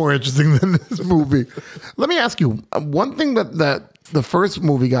that was more interesting than this movie. Let me ask you, one thing that the first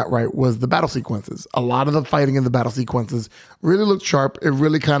movie got right was the battle sequences. A lot of the fighting in the battle sequences really looked sharp. It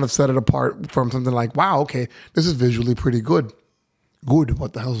really kind of set it apart from something like, wow, okay, this is visually pretty good. Good.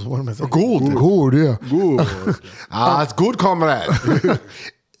 What the hell? What am I saying? Good. Yeah. Good. it's good, comrade.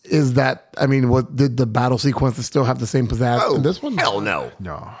 Is that? I mean, did the battle sequences still have the same pizzazz in this one? Hell no.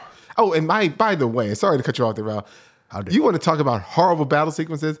 No. Oh, and by the way, sorry to cut you off there, Ralph. You want to talk about horrible battle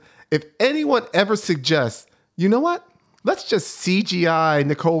sequences? If anyone ever suggests, you know what? Let's just CGI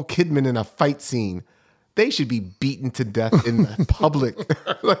Nicole Kidman in a fight scene. They should be beaten to death in public.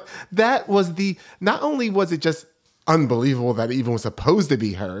 That was not only was it just unbelievable that it even was supposed to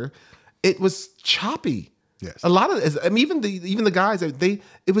be her, it was choppy. Yes. A lot of, I mean, even the guys, it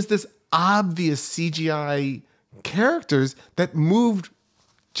was this obvious CGI characters that moved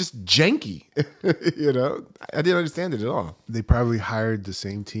just janky. I didn't understand it at all. They probably hired the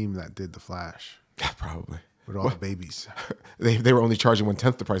same team that did The Flash. Yeah, probably. With all the babies. They were only charging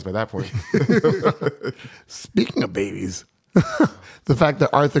 1/10 the price by that point. Speaking of babies, the fact that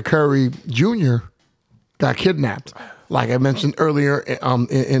Arthur Curry Jr. got kidnapped, like I mentioned earlier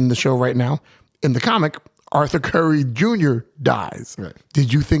in the show right now, in the comic, Arthur Curry Jr. dies. Right.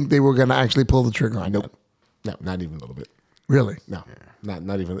 Did you think they were going to actually pull the trigger on that? No, not even a little bit. Really? No,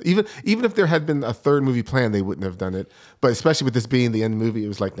 not even if there had been a third movie planned, they wouldn't have done it. But especially with this being the end movie, it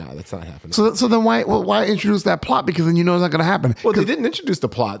was like, nah, that's not happening. So then why introduce that plot? Because then you know it's not going to happen. Well, they didn't introduce the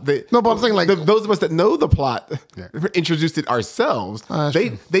plot. No, but I'm saying, like- those of us that know the plot introduced it ourselves.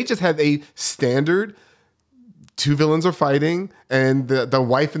 They just had a standard. Two villains are fighting, and the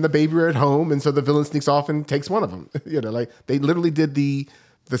wife and the baby are at home, and so the villain sneaks off and takes one of them. Like they literally did the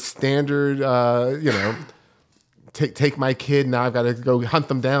standard. Take my kid. Now I've got to go hunt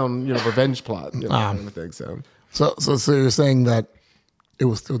them down. Revenge plot. Kind of thing. So you're saying that it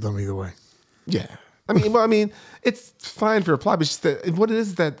was still done either way. Yeah. I mean, it's fine for a plot, but it's just that what it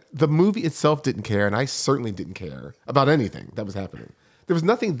is that the movie itself didn't care, and I certainly didn't care about anything that was happening. There was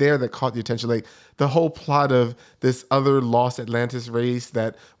nothing there that caught the attention. Like the whole plot of this other lost Atlantis race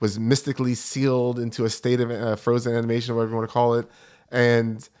that was mystically sealed into a state of frozen animation, or whatever you want to call it,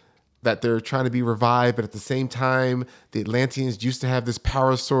 and that they're trying to be revived, but at the same time, the Atlanteans used to have this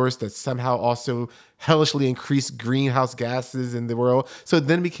power source that somehow also hellishly increased greenhouse gases in the world. So it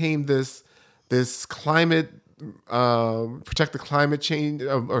then became this climate, protect the climate change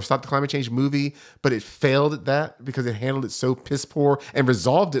or stop the climate change movie, but it failed at that because it handled it so piss poor and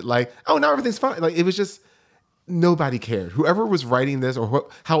resolved it like, oh, now everything's fine. Like it was just, nobody cared. Whoever was writing this or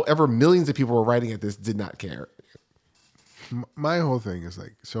however millions of people were writing at this did not care. My whole thing is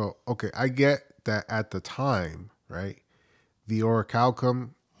like, so, okay, I get that at the time, right? The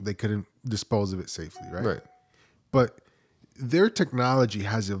orichalcum, they couldn't dispose of it safely, right? Right. But their technology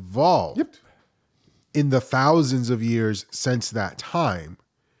has evolved Yep. in the thousands of years since that time.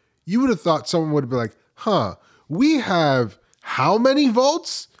 You would have thought someone would be like, we have how many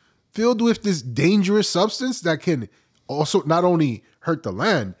vaults filled with this dangerous substance that can also not only hurt the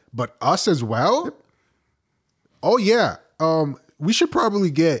land, but us as well? Yep. Oh, yeah. We should probably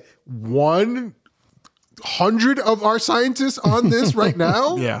get 100 of our scientists on this right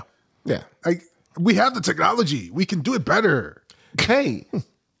now. Yeah. Yeah. Like, we have the technology. We can do it better. Hey,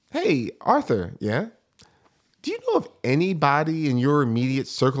 Arthur, yeah? Do you know of anybody in your immediate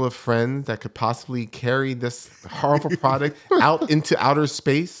circle of friends that could possibly carry this harmful product out into outer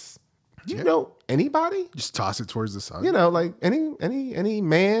space? Do you know anybody? Just toss it towards the sun. Like any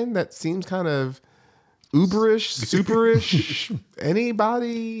man that seems kind of uberish, superish,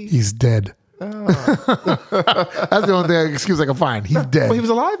 anybody? He's dead. That's the only excuse I can find. He's dead. Well, he was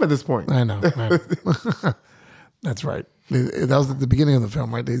alive at this point. I know. That's right. That was at the beginning of the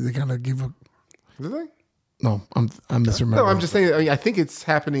film, right? They kind of give a. Did they? No, I'm misremembering. No, I'm just saying. I think it's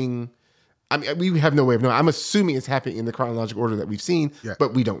happening. We have no way of knowing. I'm assuming it's happening in the chronological order that we've seen,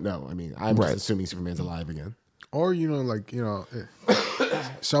 but we don't know. I'm just assuming Superman's alive again. Or,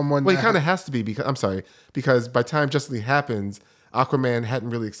 someone. Well, he kind of has to be because by the time Justice League happens, Aquaman hadn't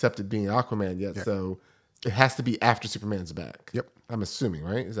really accepted being Aquaman yet, so it has to be after Superman's back. Yep. I'm assuming,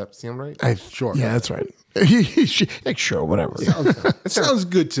 right? Is that seem right? Sure. Yeah, that's right. Sure, whatever. It sounds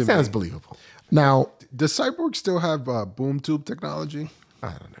good to me. Sounds believable. Now, Does Cyborg still have boom tube technology?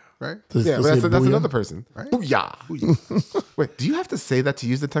 I don't know. Right? does Yeah, it but say that's booyah? another person. Right? Booyah. Wait, do you have to say that to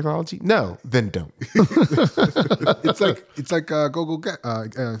use the technology? No, then don't. It's like Inspector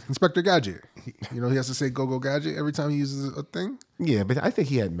Gadget. He has to say go Gadget every time he uses a thing. Yeah, but I think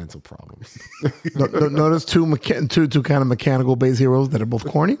he had mental problems. Notice two kind of mechanical base heroes that are both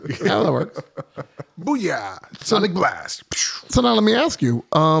corny. How that works. Booyah! Sonic Blast. So now let me ask you.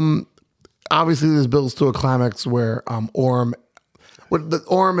 Obviously, this builds to a climax where Orm and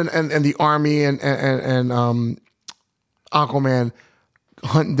the army and Aquaman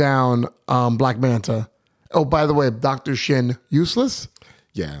hunt down Black Manta. Oh, by the way, Dr. Shin useless.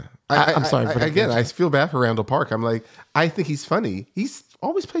 Yeah. I'm sorry. Again, I feel bad for Randall Park. I'm like, I think he's funny. He's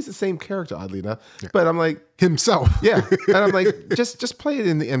always plays the same character, oddly enough. Yeah. But I'm like, himself. Yeah. And I'm like, just play it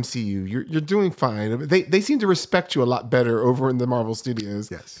in the MCU. You're doing fine. They seem to respect you a lot better over in the Marvel Studios.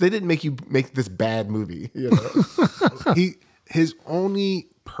 Yes. They didn't make you make this bad movie. His only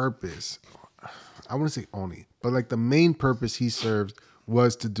purpose, I wouldn't say only, but like the main purpose he served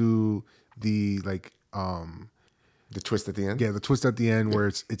was to do the twist at the end. Yeah, the twist at the end where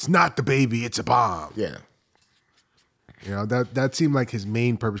it's not the baby, it's a bomb. Yeah. That seemed like his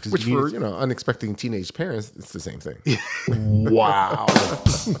main purpose. Which for unexpecting teenage parents, it's the same thing. Wow.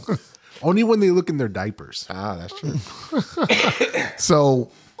 Only when they look in their diapers. Ah, that's true.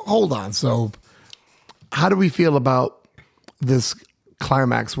 So hold on. So how do we feel about this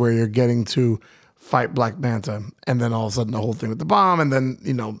climax where you're getting to fight Black Manta, and then all of a sudden the whole thing with the bomb, and then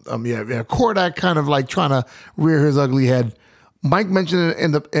Kordak kind of like trying to rear his ugly head. Mike mentioned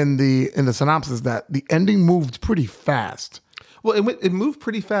in the synopsis that the ending moved pretty fast. Well, it moved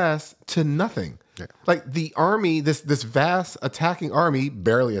pretty fast to nothing. Like the army, this vast attacking army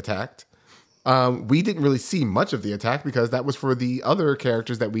barely attacked. We didn't really see much of the attack because that was for the other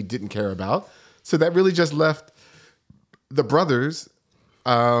characters that we didn't care about. So that really just left the brothers,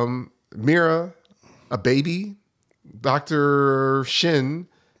 Mira, a baby, Dr. Shin,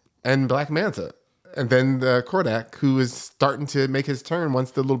 and Black Manta. And then the Kodak, who is starting to make his turn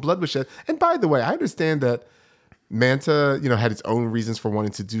once the little blood was shed. And by the way, I understand that Manta, had its own reasons for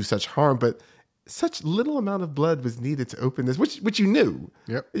wanting to do such harm, but such little amount of blood was needed to open this, which you knew.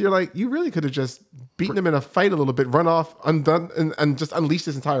 Yep. You're like, you really could have just beaten him in a fight a little bit, run off, undone, and just unleashed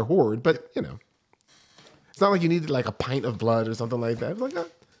this entire horde. But, it's not like you needed like a pint of blood or something like that. It was like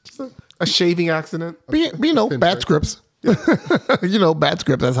just a shaving accident. Bad scripts. Bad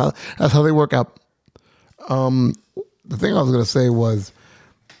scripts. That's how they work out. The thing I was gonna say was,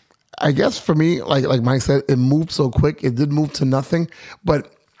 I guess for me, like Mike said, it moved so quick. It did move to nothing,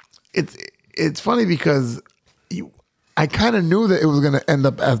 but it's funny because I kind of knew that it was gonna end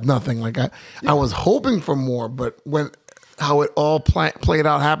up as nothing. Like I was hoping for more, but when how it all played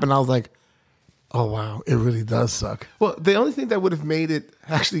out happened, I was like, oh wow, it really does suck. Well, the only thing that would have made it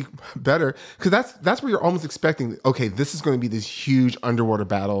actually better, because that's where you're almost expecting, okay, this is going to be this huge underwater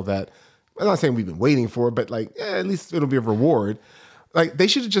battle that I'm not saying we've been waiting for, but at least it'll be a reward. Like they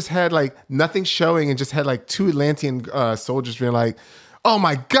should have just had like nothing showing and just had like 2 Atlantean soldiers being like, oh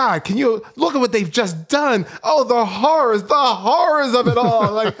my God, can you look at what they've just done? Oh, the horrors of it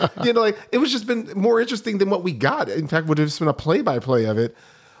all. It was just been more interesting than what we got. In fact, would have just been a play-by-play of it.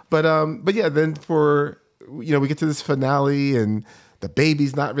 But yeah, then we get to this finale and the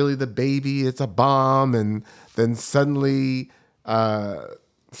baby's not really the baby, it's a bomb. And then suddenly enough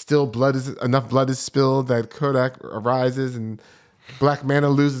blood is spilled that Kodak arises and Black Manta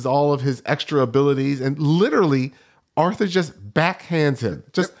loses all of his extra abilities. And literally Arthur just backhands him.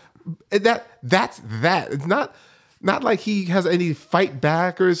 That's that. It's not like he has any fight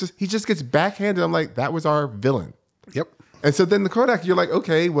back or he just gets backhanded. I'm like, that was our villain. Yep. And so then the Kodak, you're like,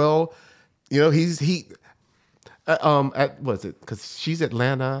 okay, well, at what is it? Because she's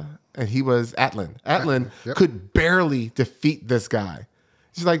Atlanta and he was Atlan. Atlan could barely defeat this guy.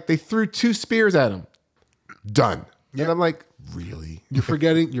 She's like, they threw 2 spears at him. Done. Yep. And I'm like, really? You're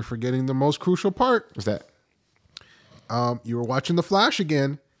forgetting the most crucial part. What's that? You were watching The Flash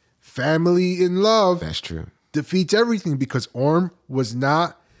again. Family in love. That's true. Defeats everything because Orm was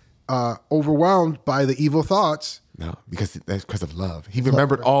not overwhelmed by the evil thoughts. No, that's because of love. He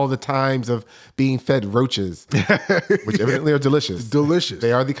remembered all the times of being fed roaches, which evidently are delicious. Delicious.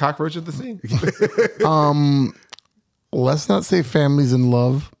 They are the cockroach of the sea. Let's not say families in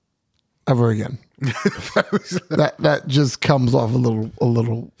love ever again. that just comes off a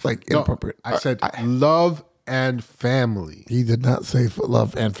little like inappropriate. I said love and family. He did not say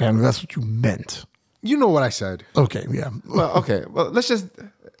love and family. That's what you meant. You know what I said. Okay, yeah. Well, let's just,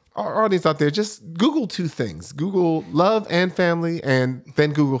 our audience out there, just Google 2 things. Google love and family, and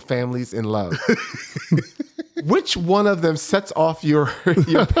then Google families in love. Which one of them sets off your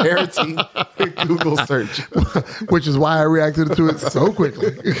parenting Google search? Which is why I reacted to it so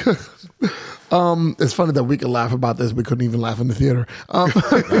quickly. It's funny that we could laugh about this. We couldn't even laugh in the theater.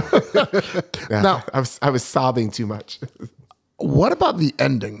 Now, I was sobbing too much. What about the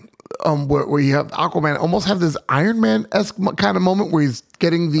ending? Where you have Aquaman almost have this Iron Man-esque kind of moment where he's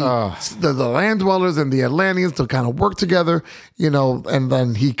getting the land dwellers and the Atlanteans to kind of work together, and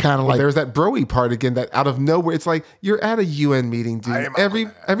then he kind of there's that bro-y part again that out of nowhere, it's like you're at a UN meeting, dude.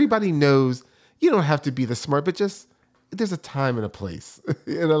 Everybody knows you don't have to be the smart, but just there's a time and a place.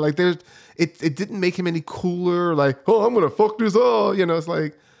 It didn't make him any cooler, like, oh, I'm gonna fuck this all. It's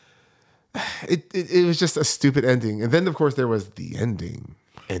like it was just a stupid ending. And then of course there was the ending.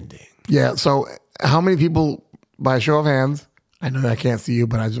 Yeah. So how many people, by a show of hands, I know I can't see you,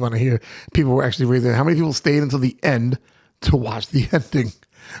 but I just want to hear people were actually raising. How many people stayed until the end to watch the ending?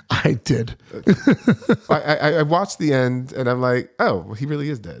 I did. I watched the end and I'm like, oh, well, he really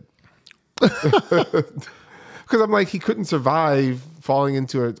is dead. Because I'm like, he couldn't survive falling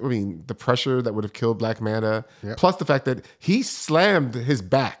into the pressure that would have killed Black Manta. Yep. Plus the fact that he slammed his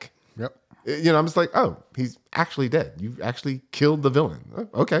back. Yep. I'm just like, oh, he's actually dead. You actually killed the villain. Oh,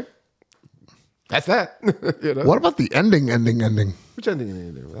 okay. That's that. What about the ending? Which ending?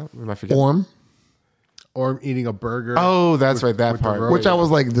 Am I forgetting? Orm eating a burger. Oh, that's right. That part. Which I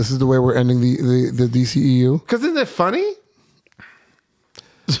was like, this is the way we're ending the DCEU. Because isn't it funny?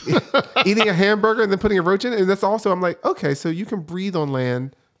 Eating a hamburger and then putting a roach in it. And that's also, I'm like, okay, so you can breathe on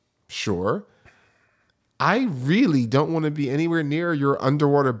land. Sure. I really don't want to be anywhere near your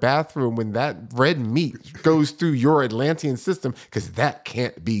underwater bathroom when that red meat goes through your Atlantean system, because that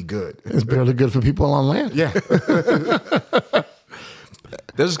can't be good. It's barely good for people on land. Yeah.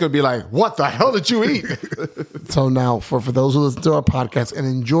 They're just going to be like, what the hell did you eat? So now, for those who listen to our podcast and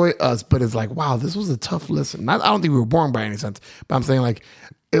enjoy us, but it's like, wow, this was a tough listen. I don't think we were boring by any sense, but I'm saying like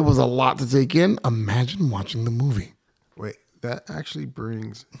it was a lot to take in. Imagine watching the movie. Wait, that actually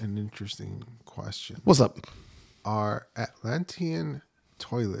brings an interesting question. What's up? Are Atlantean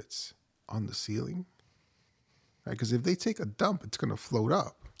toilets on the ceiling? Right, because if they take a dump, it's going to float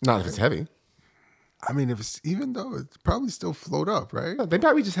up. Not if it's heavy. I mean, even though it's probably still float up, right? They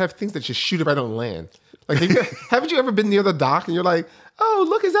probably just have things that just shoot right on land. Like, haven't you ever been near the dock and you're like, oh,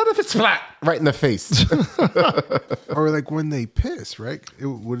 look, is that if it's flat? Right in the face. Or like when they piss, right?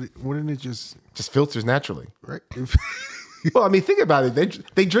 Wouldn't it just filters naturally. right? Well, I mean, think about it.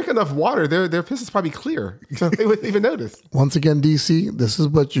 They drink enough water. Their piss is probably clear. So they wouldn't even notice. Once again, DC, this is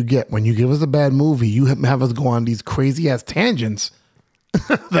what you get. When you give us a bad movie, you have us go on these crazy-ass tangents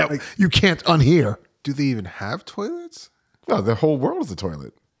that you can't unhear. Do they even have toilets? No, the whole world is a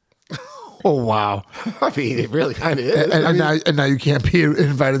toilet. Oh, wow. I mean, it really kind of is. And now you can't be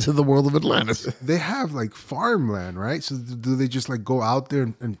invited to the world of Atlantis. They have like farmland, right? So do they just like go out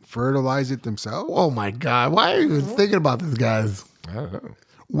there and fertilize it themselves? Oh, my God. Why are you even thinking about this, guys? I don't know.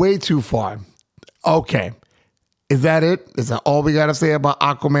 Way too far. Okay. Is that it? Is that all we got to say about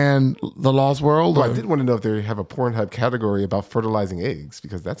Aquaman, The Lost World? Well, I did want to know if they have a Pornhub category about fertilizing eggs,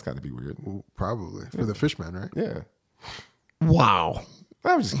 because that's got to be weird. Well, probably for the fishman, right? Yeah. Wow.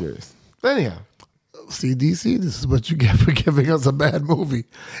 I was just curious. Anyhow. See, DC, this is what you get for giving us a bad movie.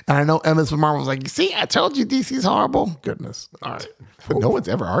 And I know Emma's from Marvel was like, see, I told you DC's horrible. Goodness. All right. No one's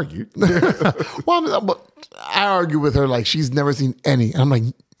ever argued. Well, but I argue with her like she's never seen any. And I'm like,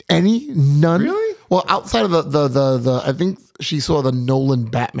 any? None? Really? Well, outside of the I think she saw the Nolan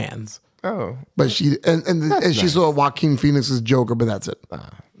Batmans. Oh. But she she saw Joaquin Phoenix's Joker, but that's it.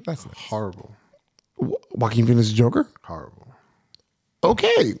 That's nice. Horrible. Joaquin Phoenix's Joker? Horrible.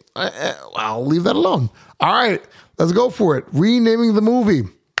 Okay. I'll leave that alone. All right. Let's go for it. Renaming the movie.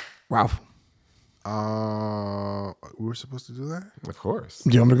 Ralph. We were supposed to do that? Of course.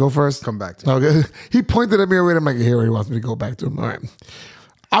 Do you want me to go first? Come back to me. Okay. He pointed at me already. I'm like, here he wants me to go back to him. All right.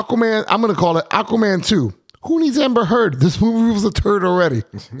 Aquaman, I'm going to call it Aquaman 2. Who needs Amber Heard? This movie was a turd already.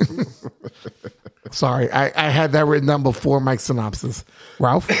 Sorry. I had that written down before Mike's synopsis.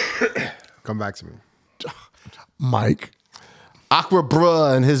 Ralph? Come back to me. Mike? Aqua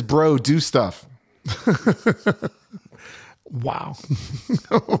bruh and his bro do stuff. Wow.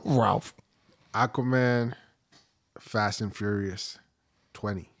 Ralph? Aquaman, Fast and Furious,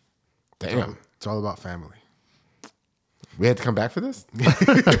 20. Damn. It's all about family. We had to come back for this?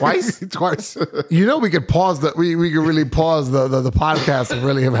 Twice? Twice. You know, we could pause that. We could really pause the podcast and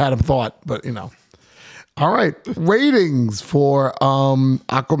really have had a thought, but you know. All right. Ratings for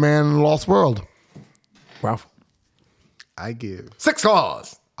Aquaman Lost World. Ralph? I give 6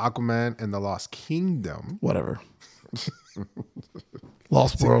 claws. Aquaman and the Lost Kingdom. Whatever.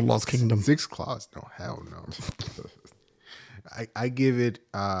 Lost World, Lost Kingdom. 6 claws. No, hell no. I give it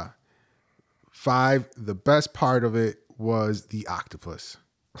 5. The best part of it was the octopus.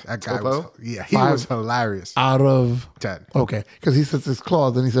 That guy was, Topo? he was hilarious. Out of 10. Okay, because he said 6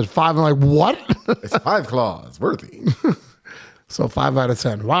 claws, then he said 5. I'm like, what? It's 5 claws. Worthy. So 5 out of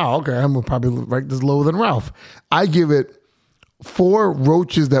 10. Wow. Okay, I'm gonna probably rank this lower than Ralph. I give it 4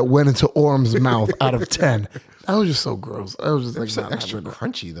 roaches that went into Orm's mouth out of 10. That was just so gross. I was just like, They're not extra good.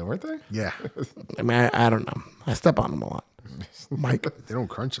 crunchy, though, weren't they? Yeah. I mean, I don't know. I step on them a lot. Mike, They don't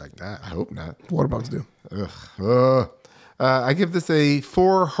crunch like that. I hope not. water bugs do. I give this a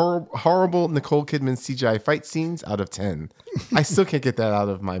 4 horrible Nicole Kidman CGI fight scenes out of 10. I still can't get that out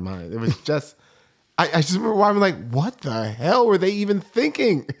of my mind. It was just, I just remember why I'm like, what the hell were they even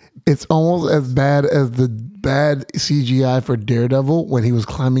thinking? It's almost as bad as the bad CGI for Daredevil when he was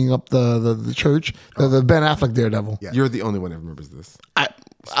climbing up the church. The Ben Affleck Daredevil. Yeah. You're the only one that remembers this.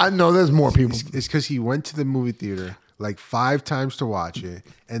 I know there's more people. It's because he went to the movie theater like 5 times to watch it,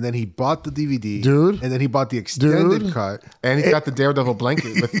 and then he bought the DVD, Dude. and then he bought the extended Dude. cut. And he's got the Daredevil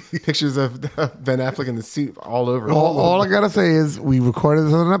blanket with pictures of Ben Affleck in the suit all over. All I gotta say is we recorded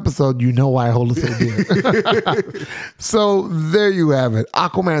this on an episode. You know why I hold it so dear. So there you have it.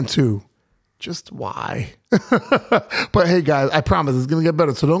 Aquaman 2. Just why? But hey guys, I promise it's gonna get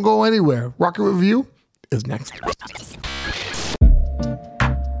better. So don't go anywhere. Rocket Review is next.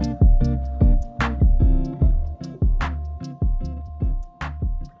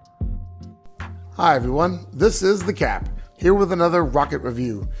 Hi everyone, this is The Cap, here with another Rocket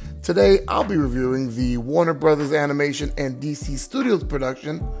Review. Today, I'll be reviewing the Warner Brothers Animation and DC Studios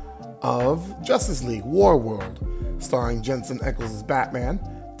production of Justice League War World, starring Jensen Ackles as Batman,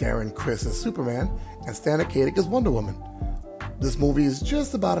 Darren Criss as Superman, and Stana Katic as Wonder Woman. This movie is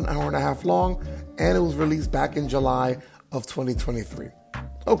just about an hour and a half long, and it was released back in July of 2023.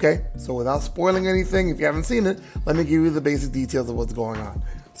 Okay, so without spoiling anything, if you haven't seen it, let me give you the basic details of what's going on.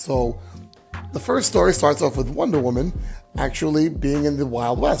 So, the first story starts off with Wonder Woman actually being in the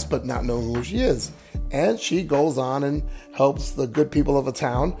Wild West, but not knowing who she is. And she goes on and helps the good people of a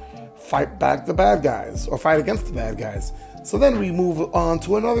town fight back the bad guys, or fight against the bad guys. So then we move on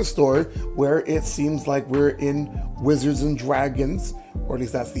to another story where it seems like we're in Wizards and Dragons, or at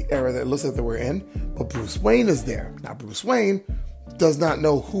least that's the era that it looks like that we're in, but Bruce Wayne is there. Now, Bruce Wayne does not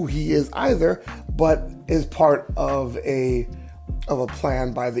know who he is either, but is part of a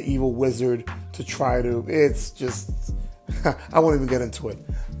plan by the evil wizard to try to, it's just, I won't even get into it.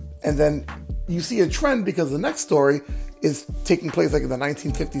 And then you see a trend because the next story is taking place like in the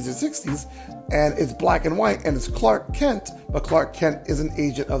 1950s or 60s, and it's black and white, and it's Clark Kent, but Clark Kent is an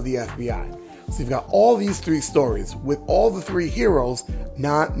agent of the FBI. So you've got all these three stories with all the three heroes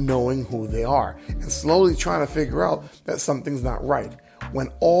not knowing who they are and slowly trying to figure out that something's not right. When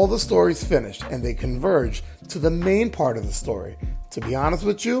all the stories finish and they converge to the main part of the story, to be honest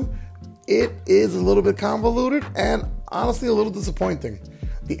with you, it is a little bit convoluted and honestly a little disappointing.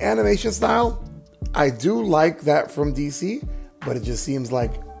 The animation style, I do like that from DC, but it just seems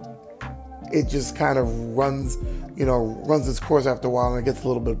like it just kind of runs its course after a while and it gets a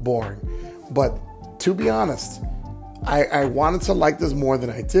little bit boring. But to be honest, I wanted to like this more than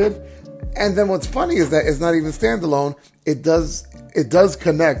I did. And then what's funny is that it's not even standalone. It does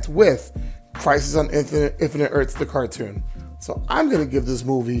connect with Crisis on Infinite Earths, the cartoon. So I'm going to give this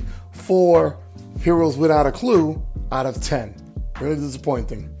movie 4 Heroes Without a Clue out of 10. Really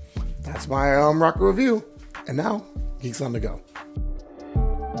disappointing. That's my rocker review. And now, Geeks on the Go.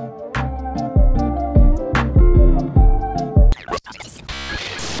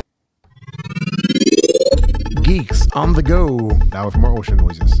 Geeks on the Go. Now with more ocean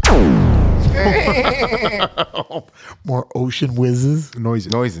noises. More ocean whizzes.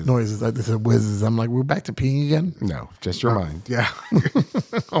 Noises. Like they said whizzes. I'm like, we're back to peeing again? No, just your mind. Yeah.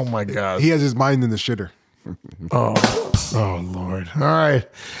 Oh my God. He has his mind in the shitter. Oh, Lord. All right,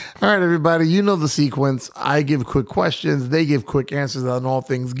 everybody. You know the sequence. I give quick questions. They give quick answers on all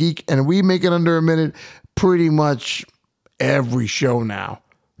things geek. And we make it under a minute pretty much every show now.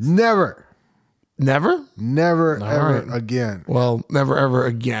 Never, ever right. Again. Well, never, ever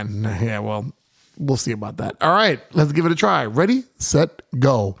again. Yeah, well, we'll see about that. All right, let's give it a try. Ready, set,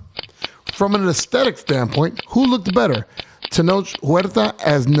 go. From an aesthetic standpoint, who looked better? Tenoch Huerta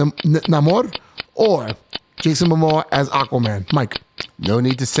as Namor or Jason Momoa as Aquaman? Mike. No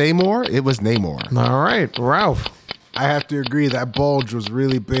need to say more. It was Namor. All right, Ralph. I have to agree that bulge was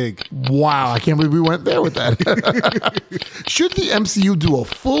really big. Wow, I can't believe we went there with that. Should the MCU do a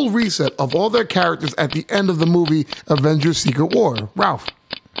full reset of all their characters at the end of the movie Avengers Secret War? Ralph.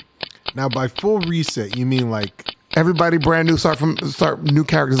 Now, by full reset, you mean like everybody brand new, start new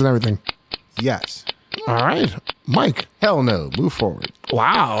characters and everything? Yes. All right, Mike. Hell no. Move forward.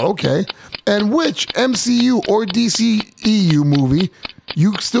 Wow, okay. And which MCU or DCEU movie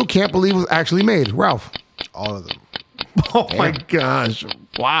you still can't believe was actually made? Ralph. All of them. Oh my gosh.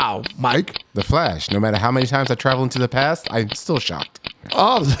 Wow. Mike? The Flash. No matter how many times I travel into the past, I'm still shocked.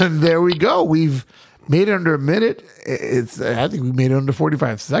 Oh, there we go. We've made it under a minute. I think we made it under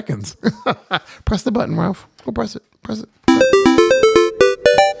 45 seconds. Press the button, Ralph. Go press it. Press it.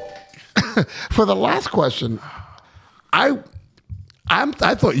 For the last question, I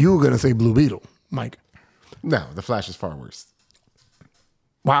thought you were going to say Blue Beetle, Mike. No, The Flash is far worse.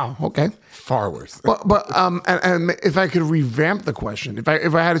 Wow. Okay. Far worse. But and if I could revamp the question, if I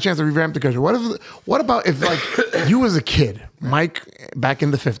had a chance to revamp the question, what about if like you was a kid, Mike, back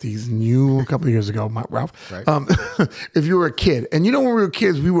in the 50s, and you a couple of years ago, Ralph, right. If you were a kid, and when we were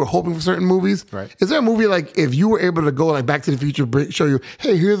kids, we were hoping for certain movies. Right. Is there a movie like if you were able to go like Back to the Future, show you,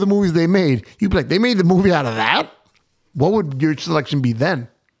 hey, here are the movies they made? You'd be like, they made the movie out of that? What would your selection be then?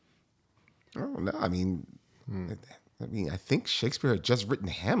 Oh no, I mean, I think Shakespeare had just written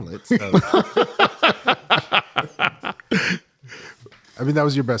Hamlet. So. I mean, that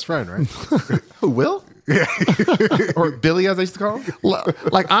was your best friend, right? Who, Will? Yeah. Or Billy, as I used to call him?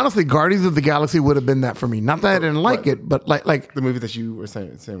 Like, honestly, Guardians of the Galaxy would have been that for me. Not that I didn't like it, but like the movie that you were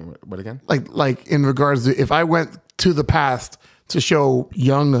saying what again? Like in regards to if I went to the past to show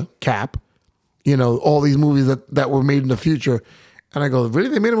young Cap, all these movies that were made in the future, and I go, really?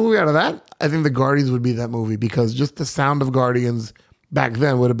 They made a movie out of that? I think the Guardians would be that movie because just the sound of Guardians back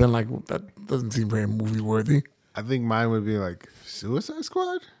then would have been like, that doesn't seem very movie worthy. I think mine would be like Suicide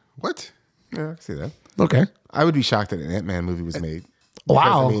Squad. What? Yeah, I can see that. Okay. I would be shocked that an Ant-Man movie was made.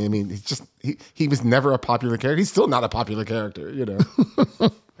 Wow. Because, I mean, he was never a popular character. He's still not a popular character, you know.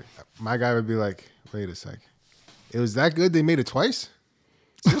 My guy would be like, wait a sec. It was that good they made it twice?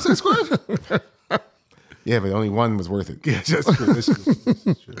 Suicide Squad? Yeah, but only one was worth it. Yeah, that's true. That's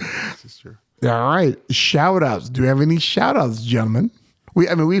true. That's true. All right. Shout outs. Do you have any shout outs, gentlemen?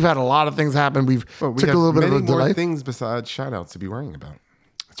 We've had a lot of things happen. We've Well, we took a have little bit of many a more delay. things besides shout-outs to be worrying about.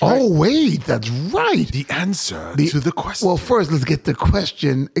 Oh, wait. That's right. The answer to the question. Well, first, let's get the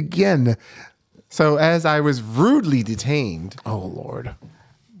question again. So as I was rudely detained, Oh, Lord.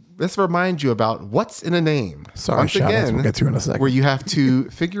 let's remind you about what's in a name. Sorry, Once shout-outs. again, We'll get to you in a second. where you have to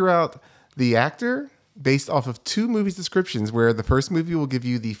figure out the actor based off of two movies' descriptions, where the first movie will give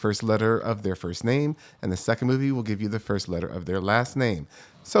you the first letter of their first name, and the second movie will give you the first letter of their last name.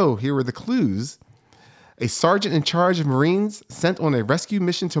 So here were the clues. A sergeant in charge of Marines sent on a rescue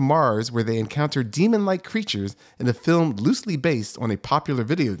mission to Mars where they encounter demon-like creatures in a film loosely based on a popular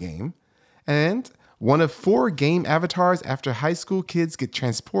video game. And one of 4 game avatars after high school kids get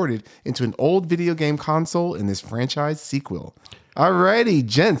transported into an old video game console in this franchise sequel. Alrighty,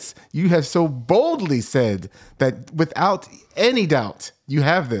 gents, you have so boldly said that without any doubt, you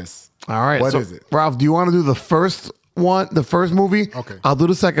have this. All right. What so, is it? Ralph, do you want to do the first one, the first movie? Okay. I'll do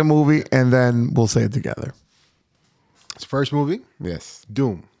the second movie, and then we'll say it together. His first movie, Yes.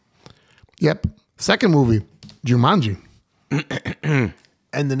 Doom. Yep. Second movie, Jumanji.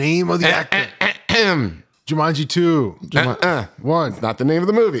 And the name of the actor, Jumanji 2. 1. It's not the name of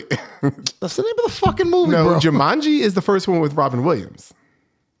the movie. That's the name of the fucking movie, No, bro. Jumanji is the first one with Robin Williams.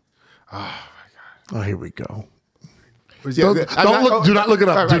 Oh, here we go. Was Don't- it- do not look it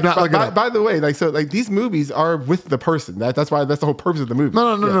up. Do not look it up. By the way, these movies are with the person. That's why that's the whole purpose of the movie.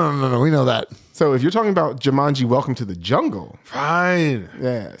 No. We know that. So if you're talking about Jumanji, Welcome to the Jungle, Fine.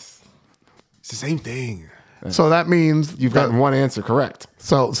 yes, It's the same thing. So that means you've gotten one answer correct.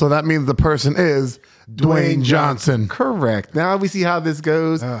 So that means the person is Dwayne Johnson. Correct. Now we see how this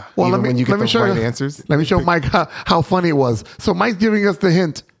goes. Well, Even when you get the show right you- answers. Let me show Mike how funny it was. So Mike's giving us the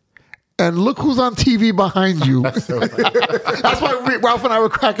hint. And look who's on TV behind you. That's why Ralph and I were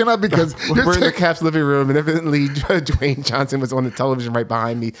cracking up because We're in the Caps living room, and evidently Dwayne Johnson was on the television right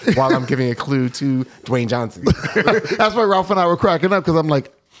behind me while I'm giving a clue to Dwayne Johnson. That's why Ralph and I were cracking up because I'm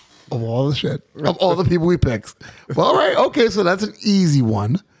like, of all the shit, of all the people we picked. Well, all right, okay, so that's an easy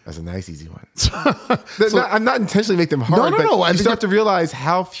one. That's a nice, easy one. I'm not intentionally making them hard, No, but no. I you think still have to realize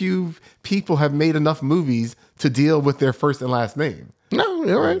how few people have made enough movies to deal with their first and last name. No,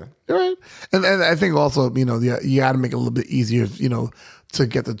 you're right. You're right. And I think also, you got to make it a little bit easier, to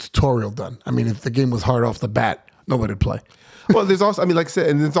get the tutorial done. I mean, if the game was hard off the bat, nobody would play. Well, there's also, like I said,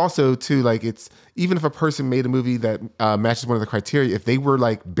 and there's also too, it's even if a person made a movie that matches one of the criteria, if they were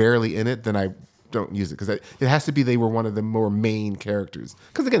barely in it, then I don't use it because it has to be they were one of the more main characters.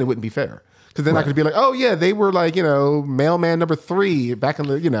 Because again, it wouldn't be fair. Because they're not going to be like, oh yeah, they were mailman number 3 back in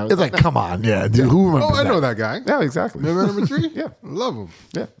the, It's like, come on, yeah, dude, who remembers Oh, I know that guy. Yeah, exactly. Remember number 3? Yeah. Love him.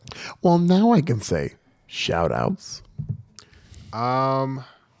 Yeah. Well, now I can say shout outs.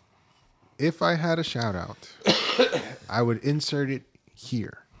 If I had a shout out, I would insert it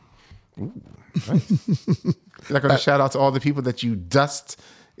here. You're not going to shout out to all the people that you dust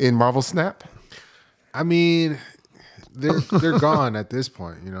in Marvel Snap? I mean, they're gone at this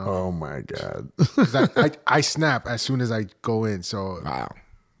point, Oh my God. 'Cause I snap as soon as I go in. So Wow.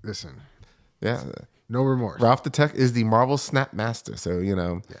 listen, Yeah. no remorse. Ralph the Tech is the Marvel Snap Master. So,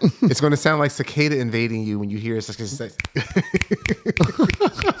 it's going to sound like Cicada invading you when you hear it. It's just gonna say,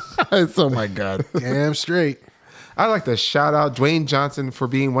 Oh my God. Damn straight. I'd like to shout out Dwayne Johnson for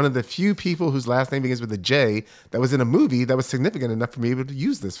being one of the few people whose last name begins with a J that was in a movie that was significant enough for me to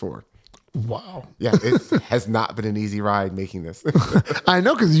use this for. Wow. Yeah, it has not been an easy ride making this. I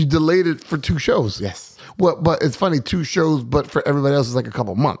know because you delayed it for 2 shows. Yes. Well, but it's funny, 2 shows, but for everybody else, it's like a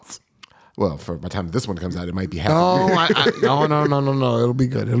couple months. Well, for by the time this one comes out, it might be half. No, no. It'll be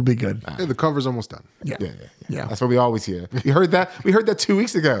good. It'll be good. Hey, the cover's almost done. Yeah. Yeah. That's what we always hear. We heard that 2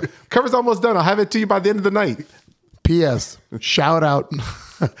 weeks ago. Cover's almost done. I'll have it to you by the end of the night. P.S. Shout out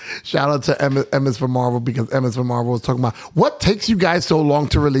to Emma's for Marvel because Emma's for Marvel was talking about what takes you guys so long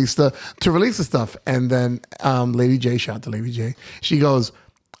to release the stuff, and then Lady J, shout out to Lady J, she goes,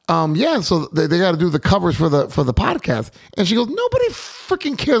 so they got to do the covers for the podcast, and she goes, nobody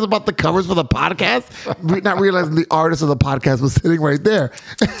freaking cares about the covers for the podcast, not realizing the artist of the podcast was sitting right there.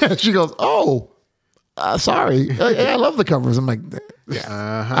 She goes, sorry, I love the covers. I'm like,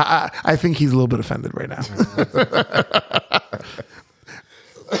 yeah, I think he's a little bit offended right now.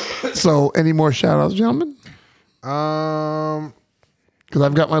 So, any more shout outs, gentlemen? Because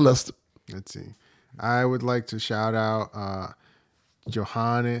I've got my list. Let's see. I would like to shout out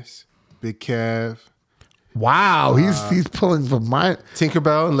Johannes, Big Kev. Wow, he's pulling from my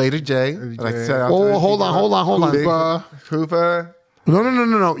Tinkerbell and later Jay. I'd like to shout out Oh, to hold on. Koopa.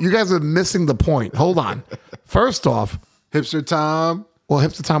 No. You guys are missing the point. Hold on. First off, Hipster Tom. well,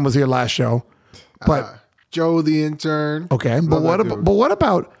 Hipster Tom was here last show, but Joe the intern. okay. But Love that what? dude. But what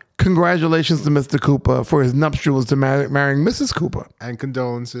about congratulations to Mr. Cooper for his nuptials to marrying Mrs. Cooper? And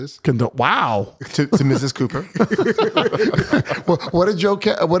condolences. Wow. To Mrs. Cooper. What did Joe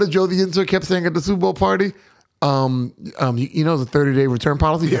the intern kept saying at the Super Bowl party? You know the 30-day return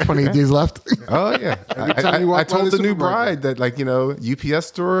policy. You got 28 days left. Oh yeah. time you walk I by told the the new supermarket. bride that UPS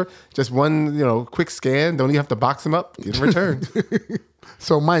store, just one quick scan, don't even have to box them up, get them returned.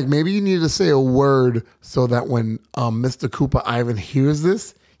 So, Mike, maybe you need to say a word so that when Mr. Cooper Ivan hears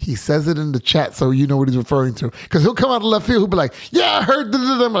this, he says it in the chat so you know what he's referring to. Because he'll come out of left field, he'll be like, yeah, I heard.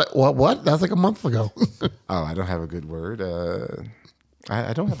 I'm like, what? That's like a month ago. Oh, I don't have a good word.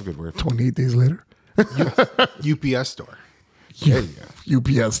 I don't have a good word. 28 days later. UPS store. There you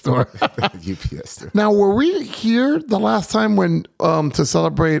go. UPS store. UPS store. Now, were we here the last time when to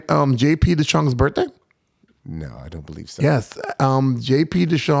celebrate JP DeShong's birthday? No, I don't believe so. Yes. JP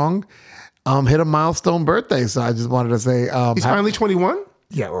DeShong hit a milestone birthday. So I just wanted to say. He's finally 21?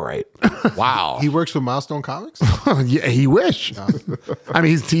 Yeah, right. Wow. He works with Milestone Comics. Yeah, he wish. I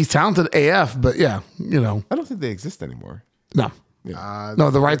mean, he's talented AF, but yeah, I don't think they exist anymore. no.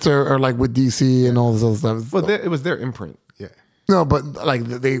 No, the rights are like with DC and all this other stuff. Well, it was their imprint. Yeah. No, but like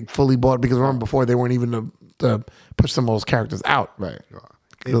they fully bought because remember before they weren't even to push some of those characters out. Right.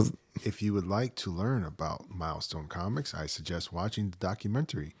 If you would like to learn about Milestone Comics, I suggest watching the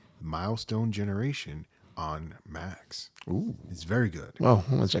documentary Milestone Generation on Max. Ooh, it's very good. Well,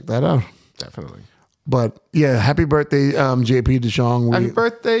 I'm gonna check that out. Definitely. But yeah, happy birthday, JP DeShong. Happy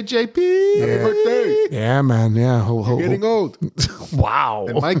birthday, JP. Happy birthday! Yeah, man. Yeah. Getting old, Wow.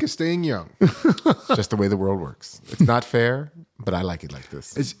 and Mike is staying young. Just the way the world works. It's not fair, but I like it like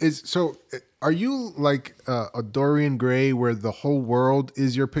this. So, are you like a Dorian Gray, where the whole world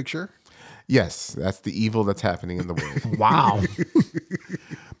is your picture? Yes, that's the evil that's happening in the world. Wow.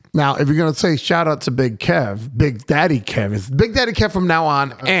 Now, if you're going to say shout out to Big Kev, Big Daddy Kev, it's Big Daddy Kev from now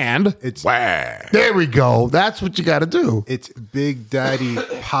on. And It's there we go. That's what you got to do. it's Big Daddy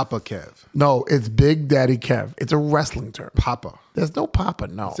Papa Kev. No, it's Big Daddy Kev. It's a wrestling term. Papa. There's no Papa.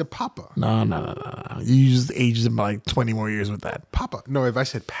 No. It's a Papa. No. You just aged him by like 20 more years with that. Papa. No, if I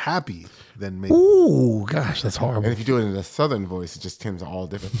said Pappy, then maybe. Ooh, gosh, that's horrible. And if you do it in a southern voice, it just comes all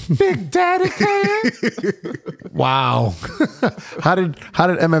different. Big Daddy Kev. Wow. How did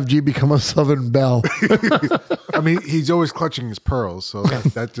MFG become a Southern Belle? I mean, he's always clutching his pearls, so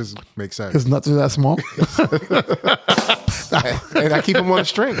that just makes sense. His nuts are that small? And I keep him on a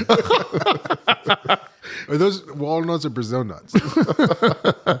string. Are those walnuts or Brazil nuts?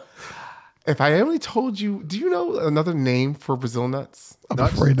 If I only told you, do you know another name for Brazil nuts? I'm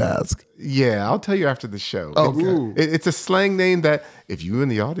afraid to ask. Yeah, I'll tell you after the show. Okay. It's a slang name that if you in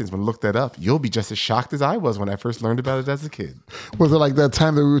the audience want to look that up, you'll be just as shocked as I was when I first learned about it as a kid. Was it like that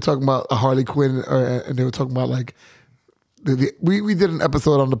time that we were talking about a Harley Quinn and they were talking about like, we did an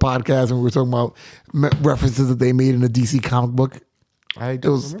episode on the podcast and we were talking about references that they made in a DC comic book. I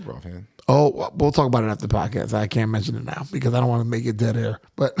don't remember offhand. Oh, we'll talk about it after the podcast. I can't mention it now because I don't want to make it dead air.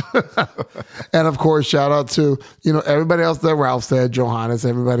 But and of course, shout out to everybody else that Ralph said, Johannes,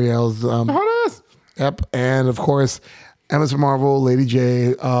 everybody else. Johannes. Yep, and of course, Emma from Marvel, Lady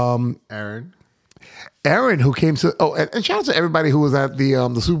J, Aaron, who came to. Oh, and shout out to everybody who was at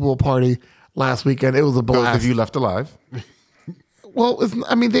the Super Bowl party last weekend. It was a blast. Those of you left alive. Well,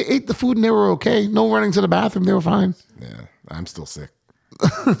 they ate the food and they were okay. No running to the bathroom. They were fine. Yeah, I'm still sick.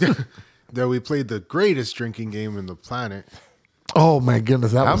 that we played the greatest drinking game in the planet. Oh my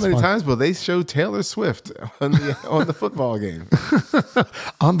goodness, that How was many fun. times will they show Taylor Swift on the football game?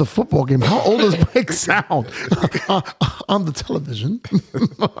 On the football game? How old does Mike sound? On the television.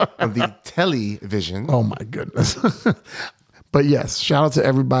 On the television. Oh my goodness. But yes, shout out to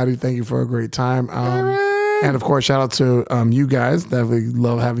everybody. Thank you for a great time. And of course, shout out to you guys. Definitely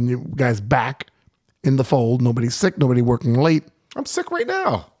love having you guys back in the fold. Nobody's sick. Nobody working late. I'm sick right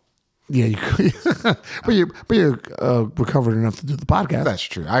now. Yeah, but you're recovered enough to do the podcast. That's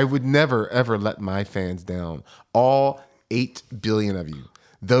true. I would never, ever let my fans down. All 8 billion of you.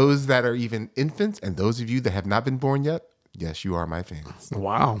 Those that are even infants and those of you that have not been born yet, yes, you are my fans.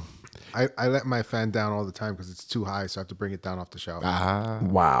 Wow. I let my fan down all the time because it's too high, so I have to bring it down off the shelf.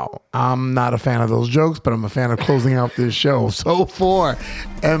 Wow. I'm not a fan of those jokes, but I'm a fan of closing out this show. So for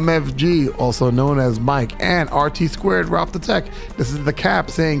MFG, also known as Mike, and RT Squared, Ralph the Tech, this is the Cap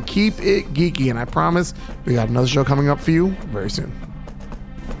saying keep it geeky. And I promise we got another show coming up for you very soon.